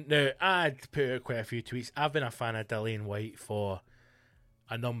Povetkin. Now, I'd put out quite a few tweets. I've been a fan of Dillian White for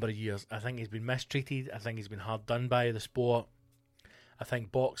a number of years. I think he's been mistreated. I think he's been hard done by the sport. I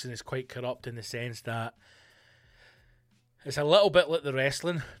think boxing is quite corrupt in the sense that it's a little bit like the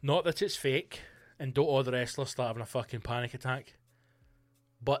wrestling. Not that it's fake, and don't all the wrestlers start having a fucking panic attack.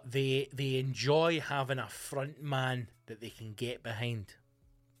 But they enjoy having a front man that they can get behind.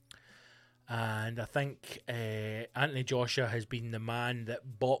 And I think Anthony Joshua has been the man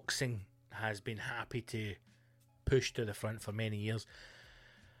that boxing has been happy to push to the front for many years.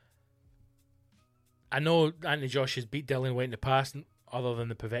 I know Anthony Joshua's beat Dillian White in the past, other than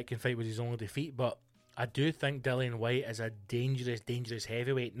the Povetkin fight was his only defeat, but I do think Dillian White is a dangerous, dangerous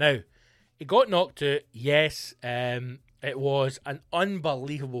heavyweight. Now, he got knocked out, yes, it was an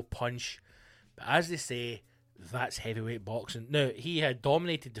unbelievable punch, but as they say, that's heavyweight boxing. Now, he had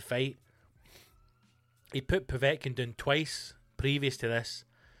dominated the fight. He put Povetkin down twice previous to this,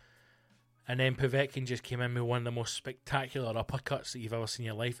 and then Povetkin just came in with one of the most spectacular uppercuts that you've ever seen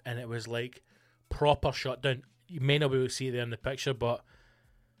in your life, and it was like proper shutdown. You may not be able to see it there in the picture, but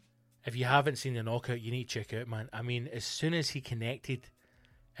if you haven't seen the knockout, you need to check it out, man. I mean, as soon as he connected,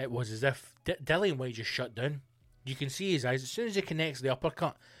 it was as if Dillian White just shut down. You can see his eyes. As soon as he connects the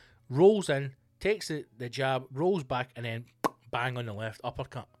uppercut, rolls in, takes the jab, rolls back, and then bang on the left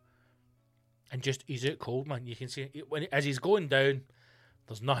uppercut. And just, he's out cold, man. You can see it. As he's going down,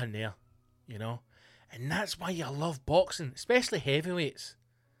 there's nothing there, you know? And that's why you love boxing, especially heavyweights.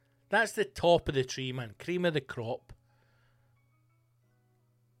 That's the top of the tree, man. Cream of the crop.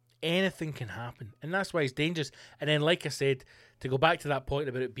 Anything can happen. And that's why it's dangerous. And then, like I said, to go back to that point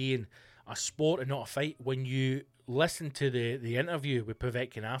about it being a sport and not a fight, when you listen to the interview with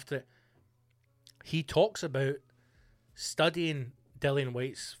Povetkin after it, he talks about studying Dillian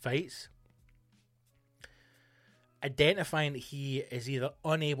White's fights, identifying that he is either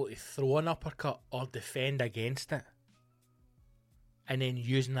unable to throw an uppercut or defend against it, and then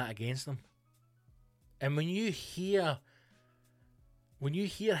using that against them. And when you hear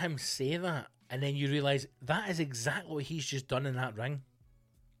him say that, and then you realise that is exactly what he's just done in that ring.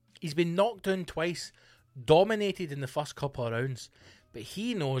 He's been knocked down twice, dominated in the first couple of rounds, but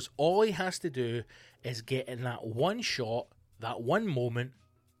he knows all he has to do is get in that one shot, that one moment,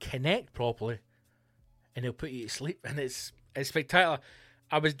 connect properly, and he'll put you to sleep. And it's spectacular.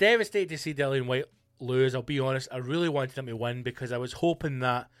 I was devastated to see Dillian White lose, I'll be honest. I really wanted him to win because I was hoping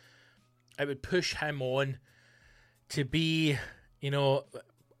that it would push him on to be, you know,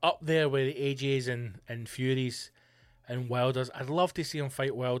 up there with the AJs and Furies and Wilders. I'd love to see him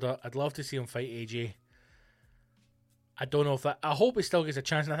fight Wilder. I'd love to see him fight AJ. I don't know if that... I hope he still gets a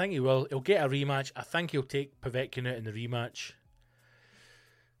chance, and I think he will. He'll get a rematch. I think he'll take Povetkin out in the rematch.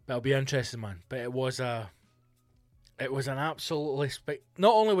 But it'll be interesting, man. But it was an absolutely...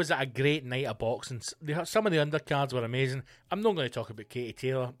 Not only was it a great night of boxing, some of the undercards were amazing. I'm not going to talk about Katie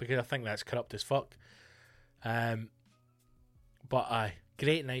Taylor because I think that's corrupt as fuck. But aye,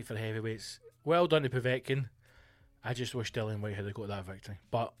 great night for heavyweights. Well done to Povetkin. I just wish Dillian White had got that victory.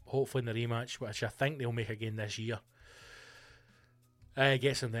 But hopefully in the rematch, which I think they'll make again this year,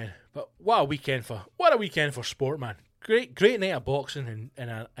 gets him then. But what a weekend for sport, man. Great night of boxing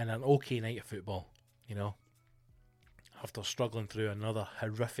and an okay night of football, you know. After struggling through another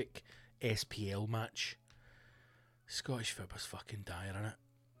horrific SPL match. Scottish football's fucking dire, innit?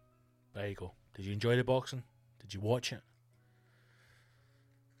 There you go. Did you enjoy the boxing? Did you watch it?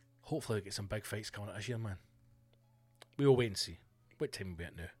 Hopefully we get some big fights coming out this year, man. We will wait and see. What time are we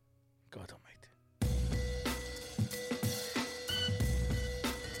at now? God almighty.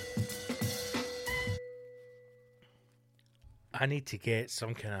 I need to get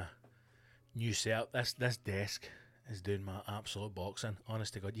some kind of new setup. This desk is doing my absolute boxing.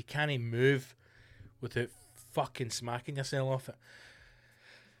 Honest to God. You can't even move without fucking smacking yourself off it.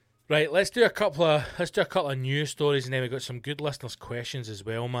 Right, let's do a couple of news stories, and then we've got some good listeners' questions as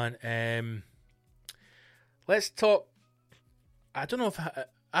well, man. Let's talk. I don't know if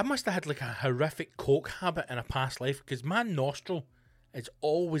I must have had like a horrific coke habit in a past life, because my nostril is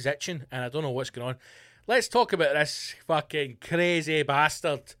always itching, and I don't know what's going on. Let's talk about this fucking crazy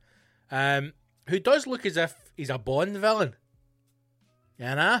bastard, who does look as if he's a Bond villain. You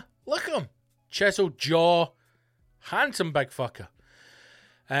know, look at him, chiseled jaw, handsome big fucker.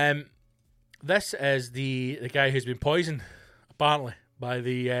 This is the guy who's been poisoned, apparently, by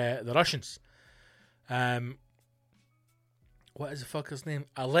the Russians. What is the fucker's name?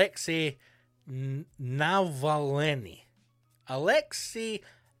 Alexei Navalny. Alexei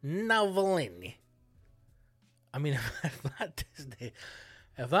Navalny. I mean,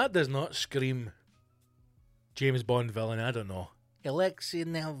 if that does not scream James Bond villain, I don't know. Alexei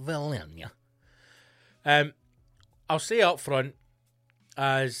Navalny. I'll say up front,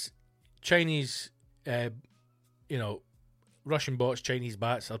 as Chinese, Russian bots, Chinese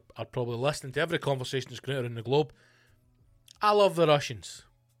bats are probably listening to every conversation that's going on around the globe. I love the Russians,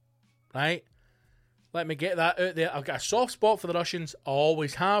 right? Let me get that out there. I've got a soft spot for the Russians. I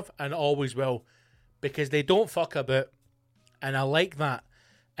always have and always will, because they don't fuck about, and I like that.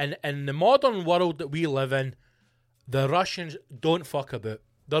 And in the modern world that we live in, the Russians don't fuck about.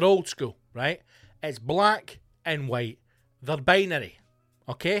 They're old school, right? It's black and white. They're binary,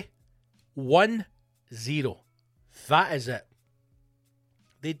 okay? 1-0. That is it.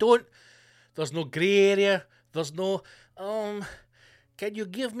 They don't. There's no grey area. There's no. Can you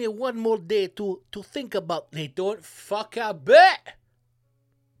give me one more day to think about? They don't fuck a bit.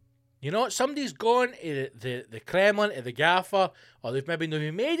 You know, somebody's gone to the Kremlin, to the gaffer, or they've maybe not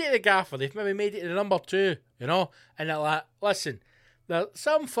even made it to the gaffer. They've maybe made it to number 2. You know, and they're like, listen,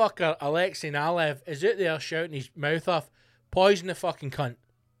 some fucker Alexei Navalny is out there shouting his mouth off, poison the fucking cunt.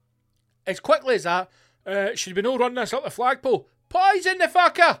 As quickly as that, should we no run this up the flagpole? Poison the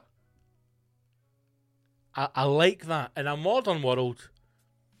fucker! I like that. In a modern world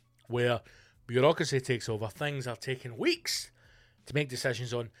where bureaucracy takes over, things are taking weeks to make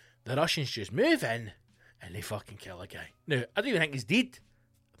decisions on. The Russians just move in and they fucking kill a guy. Now, I don't even think he's dead.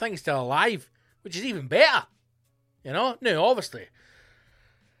 I think he's still alive, which is even better. You know? Now, obviously,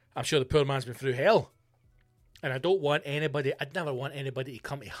 I'm sure the poor man's been through hell. And I'd never want anybody to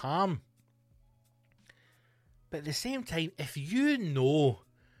come to harm. But at the same time, if you know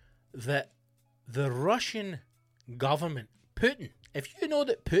that the Russian government, Putin, if you know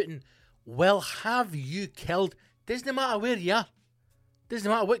that Putin will have you killed, doesn't matter where you are, doesn't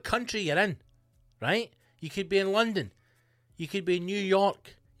matter what country you're in, right? You could be in London, you could be in New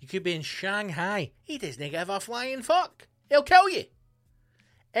York, you could be in Shanghai. He doesn't give a flying fuck. He'll kill you.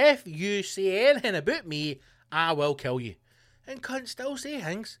 If you say anything about me, I will kill you. And cunts still say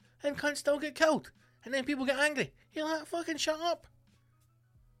things, and cunts still get killed. And then people get angry. You're like, fucking shut up.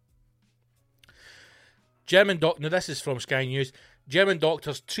 Now this is from Sky News. German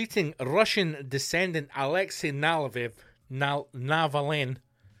doctors treating Russian descendant Alexei Navalny.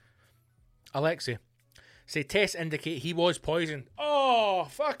 Alexei. Say tests indicate he was poisoned. Oh,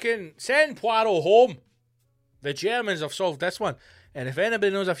 fucking send Poirot home. The Germans have solved this one. And if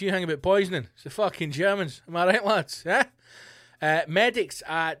anybody knows a few things about poisoning, it's the fucking Germans. Am I right, lads? Eh? Medics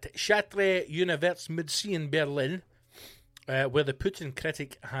at Charité Universitätsmedizin in Berlin, where the Putin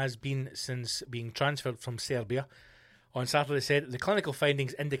critic has been since being transferred from Serbia, on Saturday said the clinical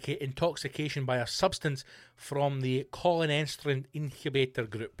findings indicate intoxication by a substance from the cholinesterase inhibitor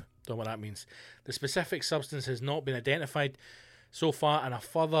group. Don't know what that means. The specific substance has not been identified so far, and a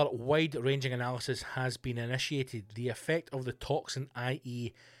further wide-ranging analysis has been initiated. The effect of the toxin,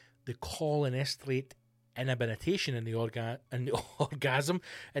 i.e. the cholinesterase inhibition in the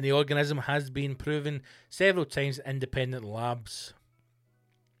organism has been proven several times in independent labs.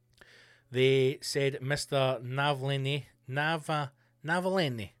 They said Mr. Navalny,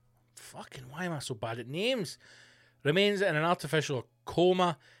 fucking why am I so bad at names, remains in an artificial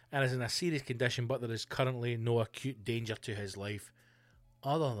coma and is in a serious condition, but there is currently no acute danger to his life,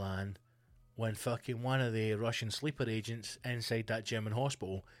 other than when fucking one of the Russian sleeper agents inside that German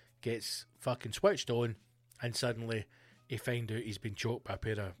hospital gets fucking switched on, and suddenly he find out he's been choked by a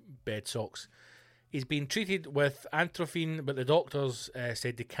pair of bed socks. He's been treated with atropine, but the doctors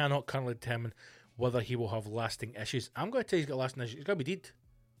said they cannot currently determine whether he will have lasting issues. I'm going to tell you he's got lasting issues. He's going to be dead.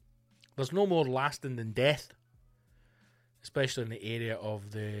 There's no more lasting than death, especially in the area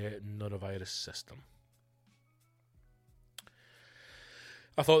of the norovirus system.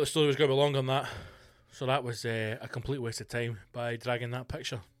 I thought the story was going to be longer than that, so that was a complete waste of time by dragging that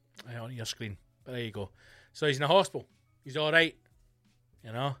picture on your screen. But there you go. So he's in the hospital. He's all right,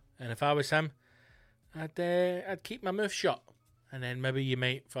 you know. And if I was him, I'd keep my mouth shut. And then maybe you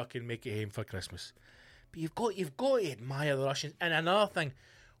might fucking make it home for Christmas. But you've got to admire the Russians. And another thing,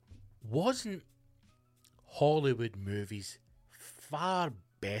 wasn't Hollywood movies far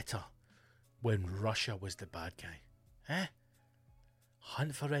better when Russia was the bad guy? Eh?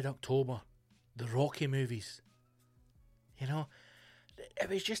 Hunt for Red October, the Rocky movies. You know, it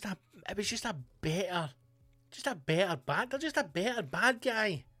was just a better bad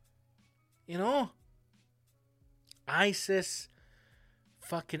guy. You know, ISIS,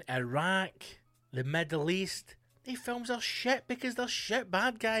 fucking Iraq, the Middle East. These films are shit because they're shit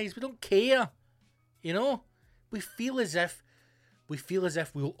bad guys. We don't care. You know, we feel as if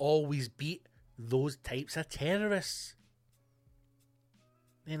we'll always beat those types of terrorists.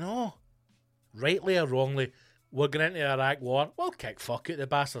 You know, rightly or wrongly, we're going into the Iraq war. We'll kick fuck out the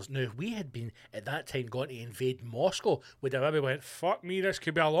bastards. Now, if we had been at that time going to invade Moscow, we'd have maybe went, fuck me, this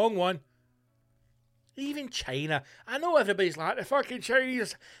could be a long one. Even China, I know everybody's like, the fucking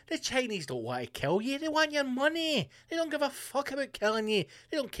Chinese. The Chinese don't want to kill you. They want your money. They don't give a fuck about killing you.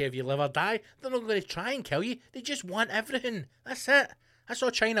 They don't care if you live or die. They're not going to try and kill you. They just want everything. That's it. That's all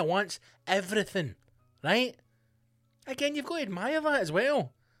China wants. Everything. Right? Again, you've got to admire that as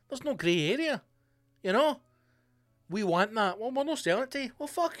well. There's no grey area. You know? We want that. Well, we're not selling it to you. Well,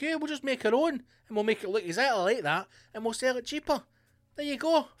 fuck you. We'll just make our own. And we'll make it look exactly like that. And we'll sell it cheaper. There you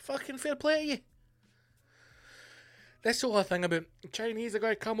go. Fucking fair play to you. This whole thing about Chinese are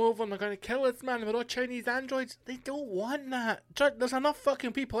going to come over and they're going to kill us, man. We're all Chinese androids. They don't want that. There's enough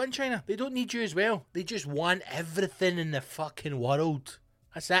fucking people in China. They don't need you as well. They just want everything in the fucking world.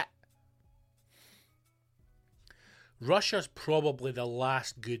 That's it. Russia's probably the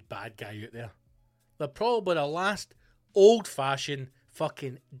last good bad guy out there. They're probably the last old-fashioned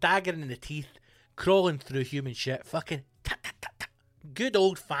fucking dagger in the teeth, crawling through human shit, fucking good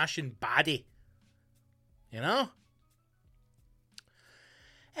old-fashioned baddie. You know?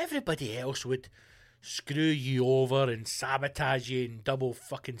 Everybody else would screw you over and sabotage you and double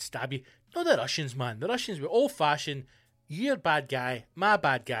fucking stab you. Not the Russians, man. The Russians were old-fashioned. You're bad guy, my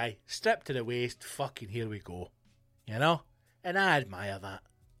bad guy, stripped to the waist, fucking here we go. You know? And I admire that.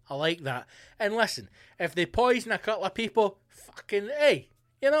 I like that. And listen, if they poison a couple of people, fucking, hey,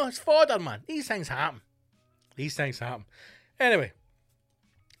 you know, it's fodder, man. These things happen. These things happen. Anyway,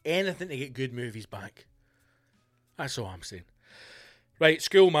 anything to get good movies back. That's all I'm saying. Right,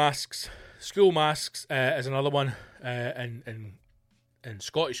 school masks. School masks is another one in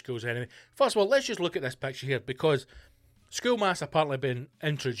Scottish schools anyway. First of all, let's just look at this picture here, because school masks apparently been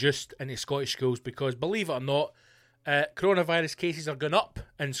introduced into Scottish schools because, believe it or not, coronavirus cases are going up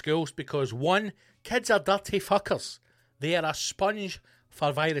in schools because, one, kids are dirty fuckers. They are a sponge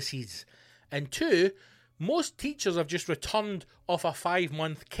for viruses. And two, most teachers have just returned off a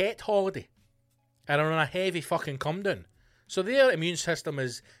 5-month ket holiday and are on a heavy fucking come down. So their immune system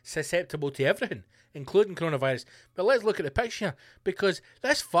is susceptible to everything, including coronavirus. But let's look at the picture, because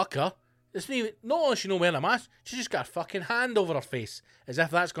this fucker, not only she not wearing a mask, she's just got a fucking hand over her face, as if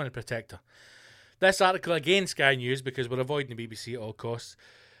that's going to protect her. This article, again, Sky News, because we're avoiding the BBC at all costs.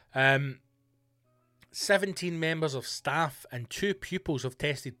 17 members of staff and 2 pupils have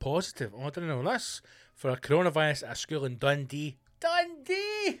tested positive. Oh, I didn't know this. For a coronavirus at a school in Dundee.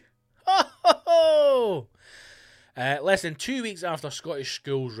 Dundee! Ho ho ho! Less than 2 weeks after Scottish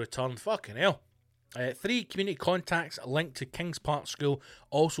schools returned. Fucking hell. 3 community contacts linked to Kings Park School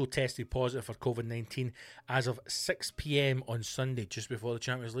also tested positive for COVID-19 as of 6 p.m. on Sunday, just before the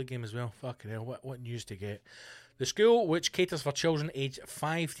Champions League game as well. Fucking hell, what news to get. The school, which caters for children aged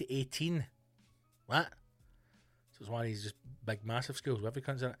 5 to 18. What? So it's one of these just big, massive schools, whatever you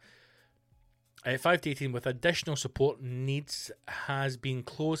consider it. 5 to 18 with additional support needs has been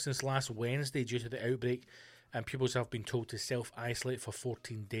closed since last Wednesday due to the outbreak, and pupils have been told to self-isolate for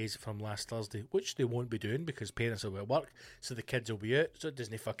 14 days from last Thursday, which they won't be doing because parents will be at work, so the kids will be out, so it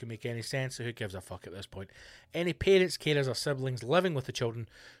doesn't fucking make any sense, so who gives a fuck at this point. Any parents, carers or siblings living with the children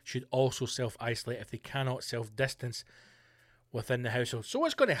should also self-isolate if they cannot self-distance within the household. So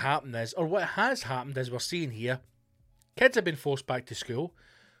what's going to happen is, or what has happened is, we're seeing here, kids have been forced back to school.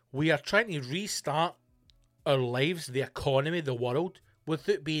 We are trying to restart our lives, the economy, the world,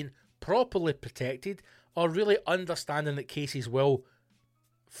 without being properly protected, or really understanding that cases will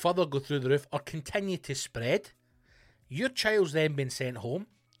further go through the roof or continue to spread. Your child's then been sent home.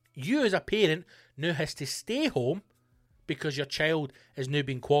 You as a parent now has to stay home because your child is now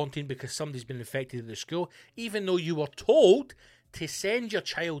being quarantined because somebody's been infected at the school, even though you were told to send your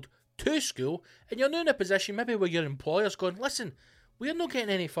child to school, and you're now in a position maybe where your employer's going, listen, we're not getting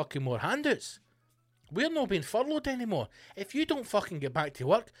any fucking more handouts. We're not being furloughed anymore. If you don't fucking get back to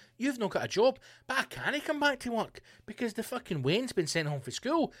work, you've not got a job. But I can't come back to work because the fucking Wayne's been sent home from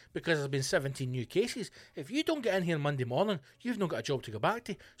school because there's been 17 new cases. If you don't get in here Monday morning, you've not got a job to go back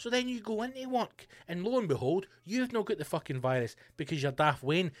to. So then you go into work, and lo and behold, you've not got the fucking virus because your daft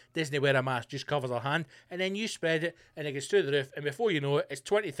Wayne doesn't wear a mask, just covers her hand, and then you spread it, and it gets through the roof, and before you know it, it's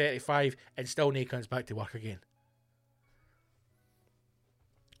 2035, and still no comes back to work again.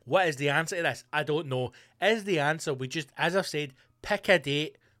 What is the answer to this? I don't know. Is the answer we just, as I've said, pick a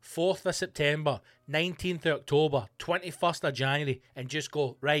date, 4th of September, 19th of October, 21st of January, and just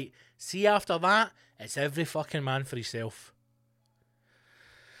go, right, see after that, it's every fucking man for himself.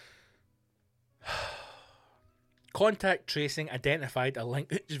 Contact tracing identified a link,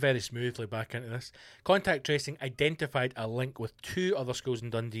 just very smoothly back into this. Contact tracing identified a link with 2 other schools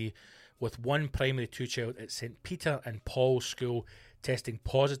in Dundee, with 1 primary 2 child at St Peter and Paul's School testing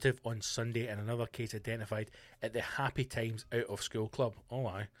positive on Sunday, and another case identified at the Happy Times Out of School Club. Oh,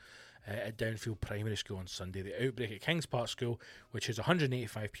 aye. At Downfield Primary School on Sunday. The outbreak at Kings Park School, which has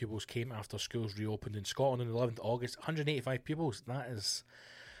 185 pupils, came after schools reopened in Scotland on the 11th of August. 185 pupils. That is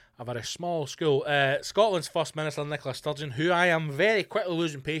a very small school. Scotland's First Minister, Nicola Sturgeon, who I am very quickly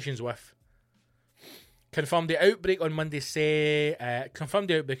losing patience with, confirmed the outbreak on Monday and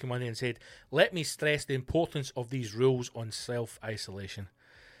said, "Let me stress the importance of these rules on self-isolation.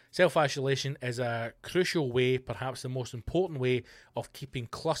 Self-isolation is a crucial way, perhaps the most important way, of keeping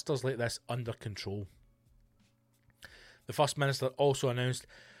clusters like this under control." The First Minister also announced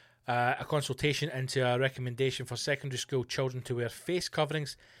a consultation into a recommendation for secondary school children to wear face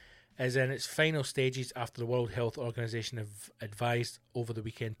coverings is in its final stages after the World Health Organization have advised over the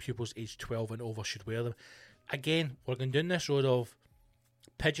weekend pupils aged 12 and over should wear them. Again, we're going down this road of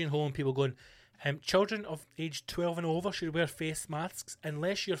pigeonholing people, going, children of age 12 and over should wear face masks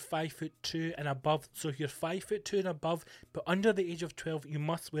unless you're 5'2" and above. So if you're 5'2" and above, but under the age of 12, you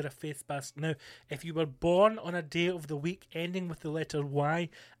must wear a face mask. Now, if you were born on a day of the week ending with the letter Y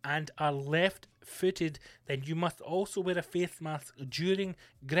and are left-footed, then you must also wear a face mask during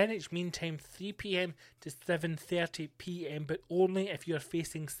Greenwich Mean Time 3 p.m. to 7:30 p.m, but only if you are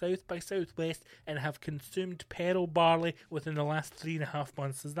facing south by southwest and have consumed pearl barley within the last 3.5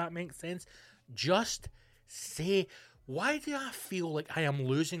 months. Does that make sense? Just say, why do I feel like I am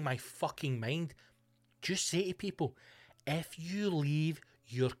losing my fucking mind? Just say to people, if you leave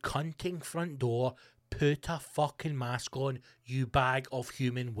your cunting front door, put a fucking mask on, you bag of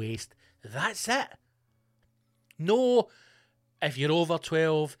human waste. That's it. No, if you're over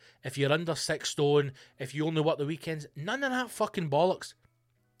 12, if you're under 6 stone, if you only work the weekends, none of that fucking bollocks.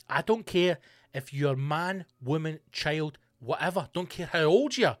 I don't care if you're man, woman, child, whatever. Don't care how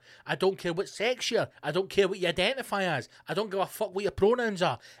old you are. I don't care what sex you are. I don't care what you identify as. I don't give a fuck what your pronouns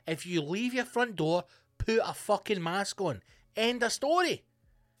are. If you leave your front door, put a fucking mask on. End of story.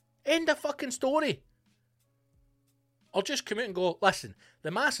 End of fucking story. Or just come out and go, listen,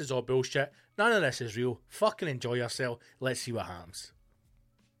 the mask is all bullshit. None of this is real. Fucking enjoy yourself. Let's see what happens.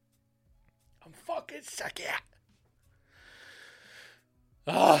 I'm fucking sick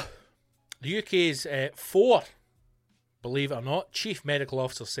of it. The UK's 4, believe it or not, Chief Medical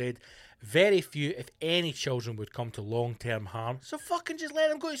Officer said very few, if any, children would come to long-term harm. So fucking just let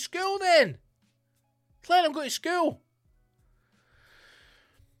them go to school then. Just let them go to school.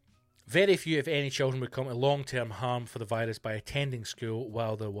 Very few, if any, children would come to long-term harm for the virus by attending school,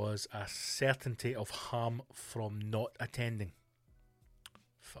 while there was a certainty of harm from not attending.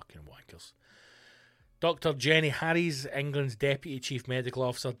 Fucking wankers. Dr. Jenny Harries, England's Deputy Chief Medical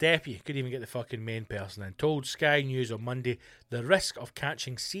Officer, couldn't even get the fucking main person in, told Sky News on Monday the risk of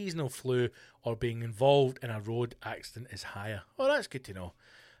catching seasonal flu or being involved in a road accident is higher. Oh, that's good to know,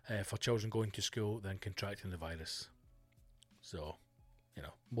 for children going to school than contracting the virus. So,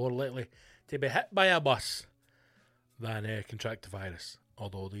 more likely to be hit by a bus than contract the virus.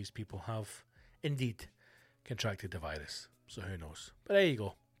 Although these people have indeed contracted the virus. So who knows. But there you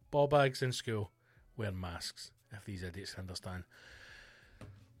go. Ball bags in school. Wear masks, if these idiots understand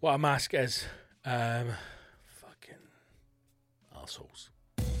what a mask is. Fucking arseholes.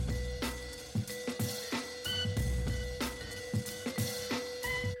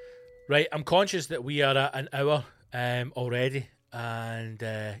 Right, I'm conscious that we are at an hour already, and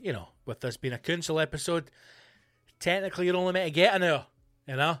with this being a council episode, technically you're only meant to get an hour.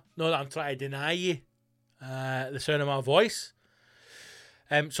 Not that I'm trying to deny you the sound of my voice.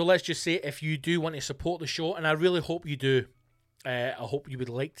 So let's just say, if you do want to support the show, and I really hope you do, I hope you would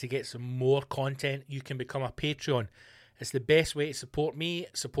like to get some more content, you can become a Patreon. It's the best way to support me,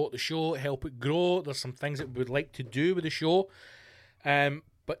 support the show, help it grow. There's some things that we would like to do with the show.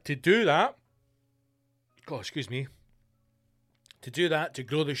 But to do that, excuse me. To do that, to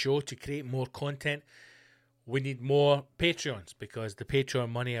grow the show, to create more content, we need more Patreons, because the Patreon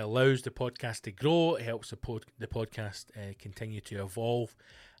money allows the podcast to grow. It helps the podcast continue to evolve.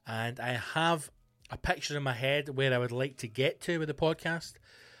 And I have a picture in my head where I would like to get to with the podcast.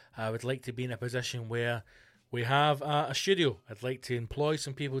 I would like to be in a position where we have a studio. I'd like to employ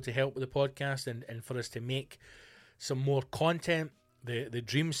some people to help with the podcast and for us to make some more content. The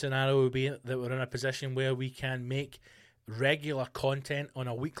dream scenario would be that we're in a position where we can make regular content on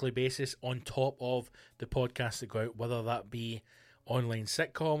a weekly basis on top of the podcasts that go out, whether that be online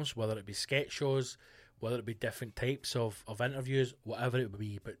sitcoms, whether it be sketch shows, whether it be different types of interviews, whatever it would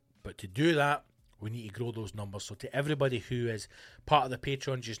be. But to do that, we need to grow those numbers. So to everybody who is part of the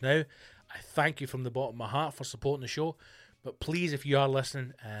Patreon just now, I thank you from the bottom of my heart for supporting the show. But please, if you are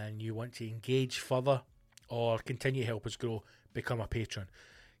listening and you want to engage further or continue to help us grow, become a patron.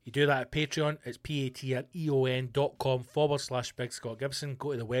 You do that at Patreon. It's patreon.com/Big Scott Gibson.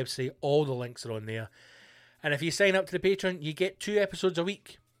 Go to the website. All the links are on there. And if you sign up to the Patreon, you get 2 episodes a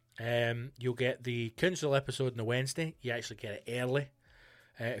week. You'll get the council episode on the Wednesday. You actually get it early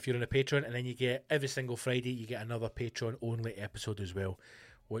if you're on a Patreon. And then you get every single Friday, you get another Patreon-only episode as well,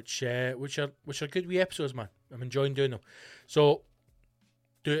 which are good wee episodes, man. I'm enjoying doing them. So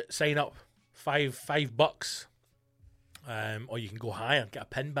do it. Sign up. $5. Or you can go higher, get a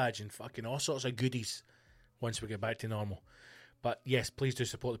pin badge and fucking all sorts of goodies once we get back to normal. But yes, please do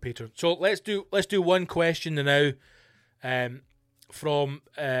support the Patreon. So let's do one question now from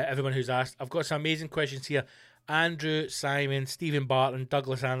everyone who's asked. I've got some amazing questions here. Andrew, Simon, Stephen Barton,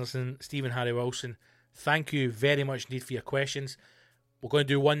 Douglas Anderson, Stephen Harry Wilson. Thank you very much indeed for your questions. We're going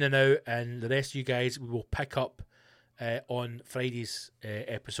to do one now, and the rest of you guys we will pick up on Friday's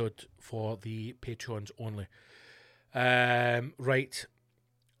episode for the Patreons only. Right.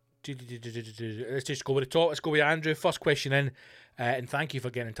 Let's just go with the top. Let's go with Andrew. First question in. And thank you for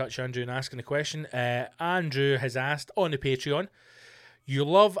getting in touch, Andrew, and asking the question. Andrew has asked on the Patreon, you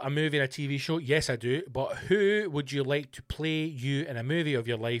love a movie and a TV show? Yes, I do. But who would you like to play you in a movie of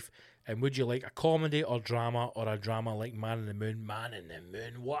your life? And would you like a comedy or a drama like Man in the Moon? Man in the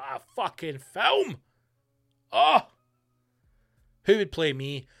Moon. What a fucking film. Oh! Who would play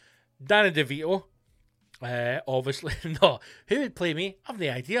me? Danny DeVito. Obviously. No. Who would play me? I have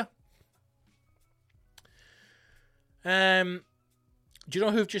no idea. Do you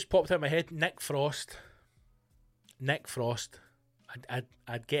know who've just popped out of my head? Nick Frost. Nick Frost.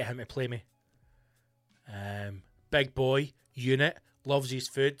 I'd get him to play me. Big boy, unit, loves his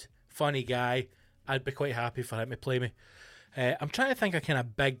food, funny guy. I'd be quite happy for him to play me. I'm trying to think of kind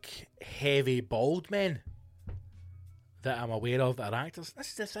of big, heavy, bald men that I'm aware of that are actors. This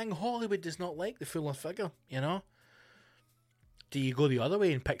is the thing, Hollywood does not like the fuller figure, you know? Do you go the other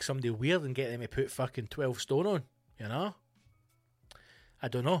way and pick somebody weird and get them to put fucking 12 stone on, you know? I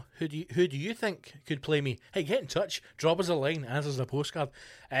don't know. Who do you think could play me? Hey, get in touch. Drop us a line. Answer us a postcard.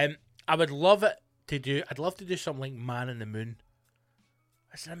 I would love it to do. I'd love to do something like Man in the Moon.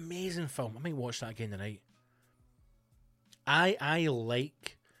 It's an amazing film. I might watch that again tonight. I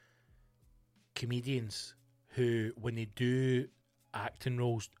like comedians who, when they do acting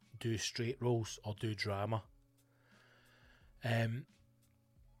roles, do straight roles or do drama. I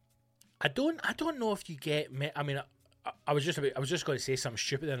don't know if you get. I mean, I was just going to say something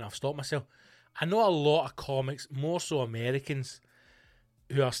stupid and I've stopped myself. I know a lot of comics, more so Americans,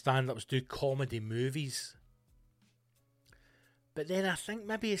 who are stand-ups, do comedy movies. But then I think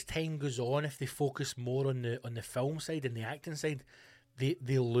maybe as time goes on, if they focus more on the film side and the acting side,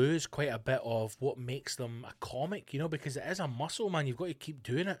 they lose quite a bit of what makes them a comic, you know, because it is a muscle, man. You've got to keep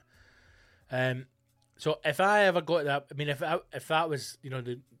doing it. So if I ever got that, I mean, if that was, you know,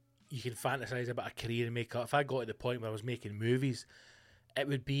 you can fantasize about a career and make up. If I got to the point where I was making movies, it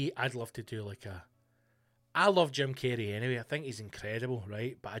would be, I'd love to do I love Jim Carrey anyway. I think he's incredible,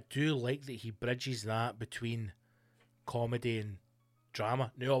 right? But I do like that he bridges that between comedy and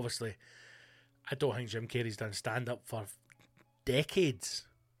drama. Now, obviously, I don't think Jim Carrey's done stand-up for decades.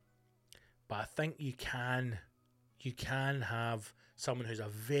 But I think you can have someone who's a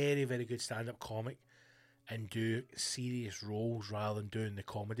very, very good stand-up comic and do serious roles rather than doing the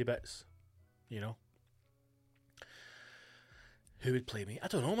comedy bits, you know. Who would play me? I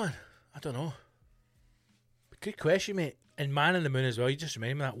don't know, man. I don't know. But good question, mate. And Man in the Moon as well. You just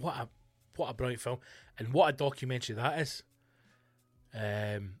reminded me of that. What a brilliant film, and what a documentary that is.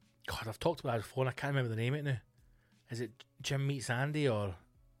 God, I've talked about it before, and I can't remember the name of it now. Is it Jim Meets Andy or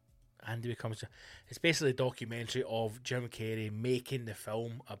Andy Becomes? It's basically a documentary of Jim Carrey making the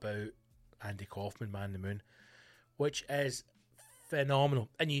film about Andy Kaufman, Man in the Moon, which is phenomenal.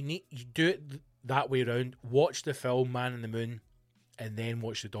 And you do it that way around. Watch the film Man in the Moon and then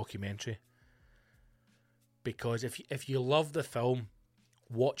watch the documentary. Because if you love the film,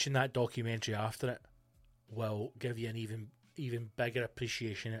 watching that documentary after it will give you an even bigger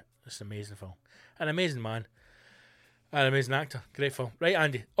appreciation of it. It's an amazing film. An amazing man. An amazing actor. Great film. Right,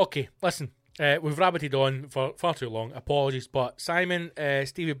 Andy. Okay, listen. We've rabbited on for far too long. Apologies. But Simon,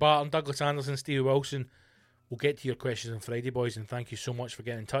 Stevie Barton, Douglas Anderson, Stevie Wilson, we'll get to your questions on Friday, boys, and thank you so much for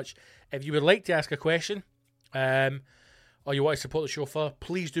getting in touch. If you would like to ask a question, or you want to support the show further,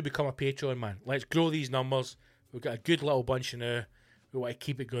 please do become a Patreon, man. Let's grow these numbers. We've got a good little bunch now. We want to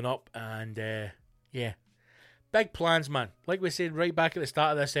keep it going up, and yeah. Big plans, man. Like we said right back at the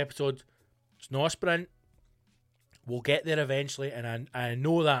start of this episode, it's not a sprint. We'll get there eventually, and I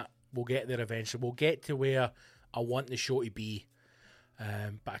know that we'll get there eventually. We'll get to where I want the show to be,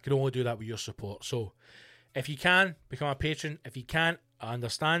 but I can only do that with your support. So if you can, become a patron. If you can't, I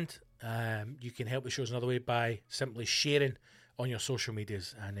understand. You can help the shows another way by simply sharing on your social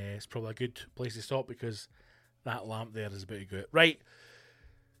medias, and it's probably a good place to stop because that lamp there is about to go out. Right,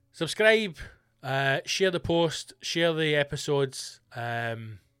 subscribe, share the post, share the episodes.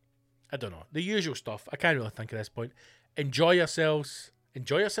 I don't know, the usual stuff. I can't really think at this point. Enjoy yourselves.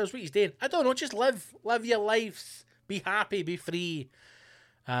 Enjoy yourselves. What you're doing. I don't know. Just live your lives. Be happy. Be free.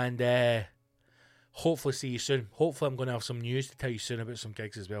 And hopefully see you soon. Hopefully I'm going to have some news to tell you soon about some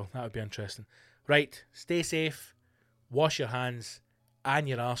gigs as well. That would be interesting. Right. Stay safe. Wash your hands and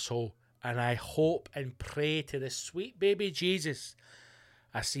your arsehole. And I hope and pray to the sweet baby Jesus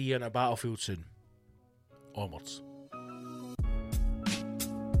I see you on a battlefield soon. Onwards.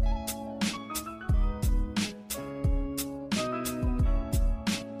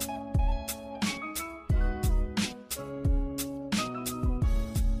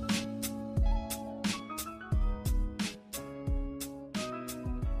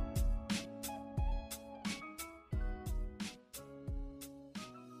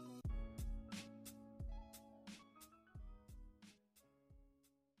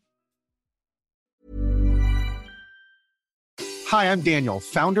 Hi, I'm Daniel,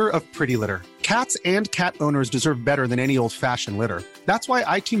 founder of Pretty Litter. Cats and cat owners deserve better than any old-fashioned litter. That's why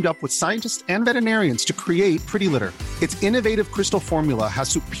I teamed up with scientists and veterinarians to create Pretty Litter. Its innovative crystal formula has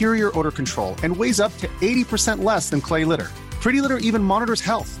superior odor control and weighs up to 80% less than clay litter. Pretty Litter even monitors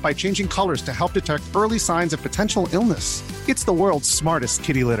health by changing colors to help detect early signs of potential illness. It's the world's smartest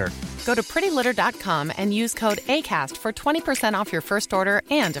kitty litter. Go to prettylitter.com and use code ACAST for 20% off your first order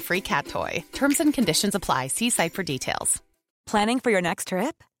and a free cat toy. Terms and conditions apply. See site for details. Planning for your next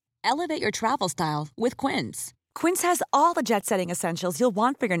trip? Elevate your travel style with Quince. Quince has all the jet-setting essentials you'll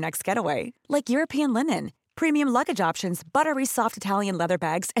want for your next getaway, like European linen, premium luggage options, buttery soft Italian leather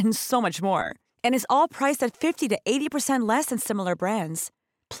bags, and so much more. And is all priced at 50 to 80% less than similar brands.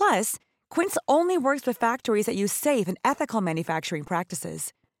 Plus, Quince only works with factories that use safe and ethical manufacturing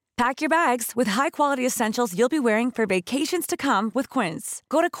practices. Pack your bags with high-quality essentials you'll be wearing for vacations to come with Quince.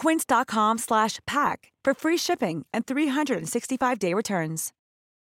 Go to quince.com/pack for free shipping and 365-day returns.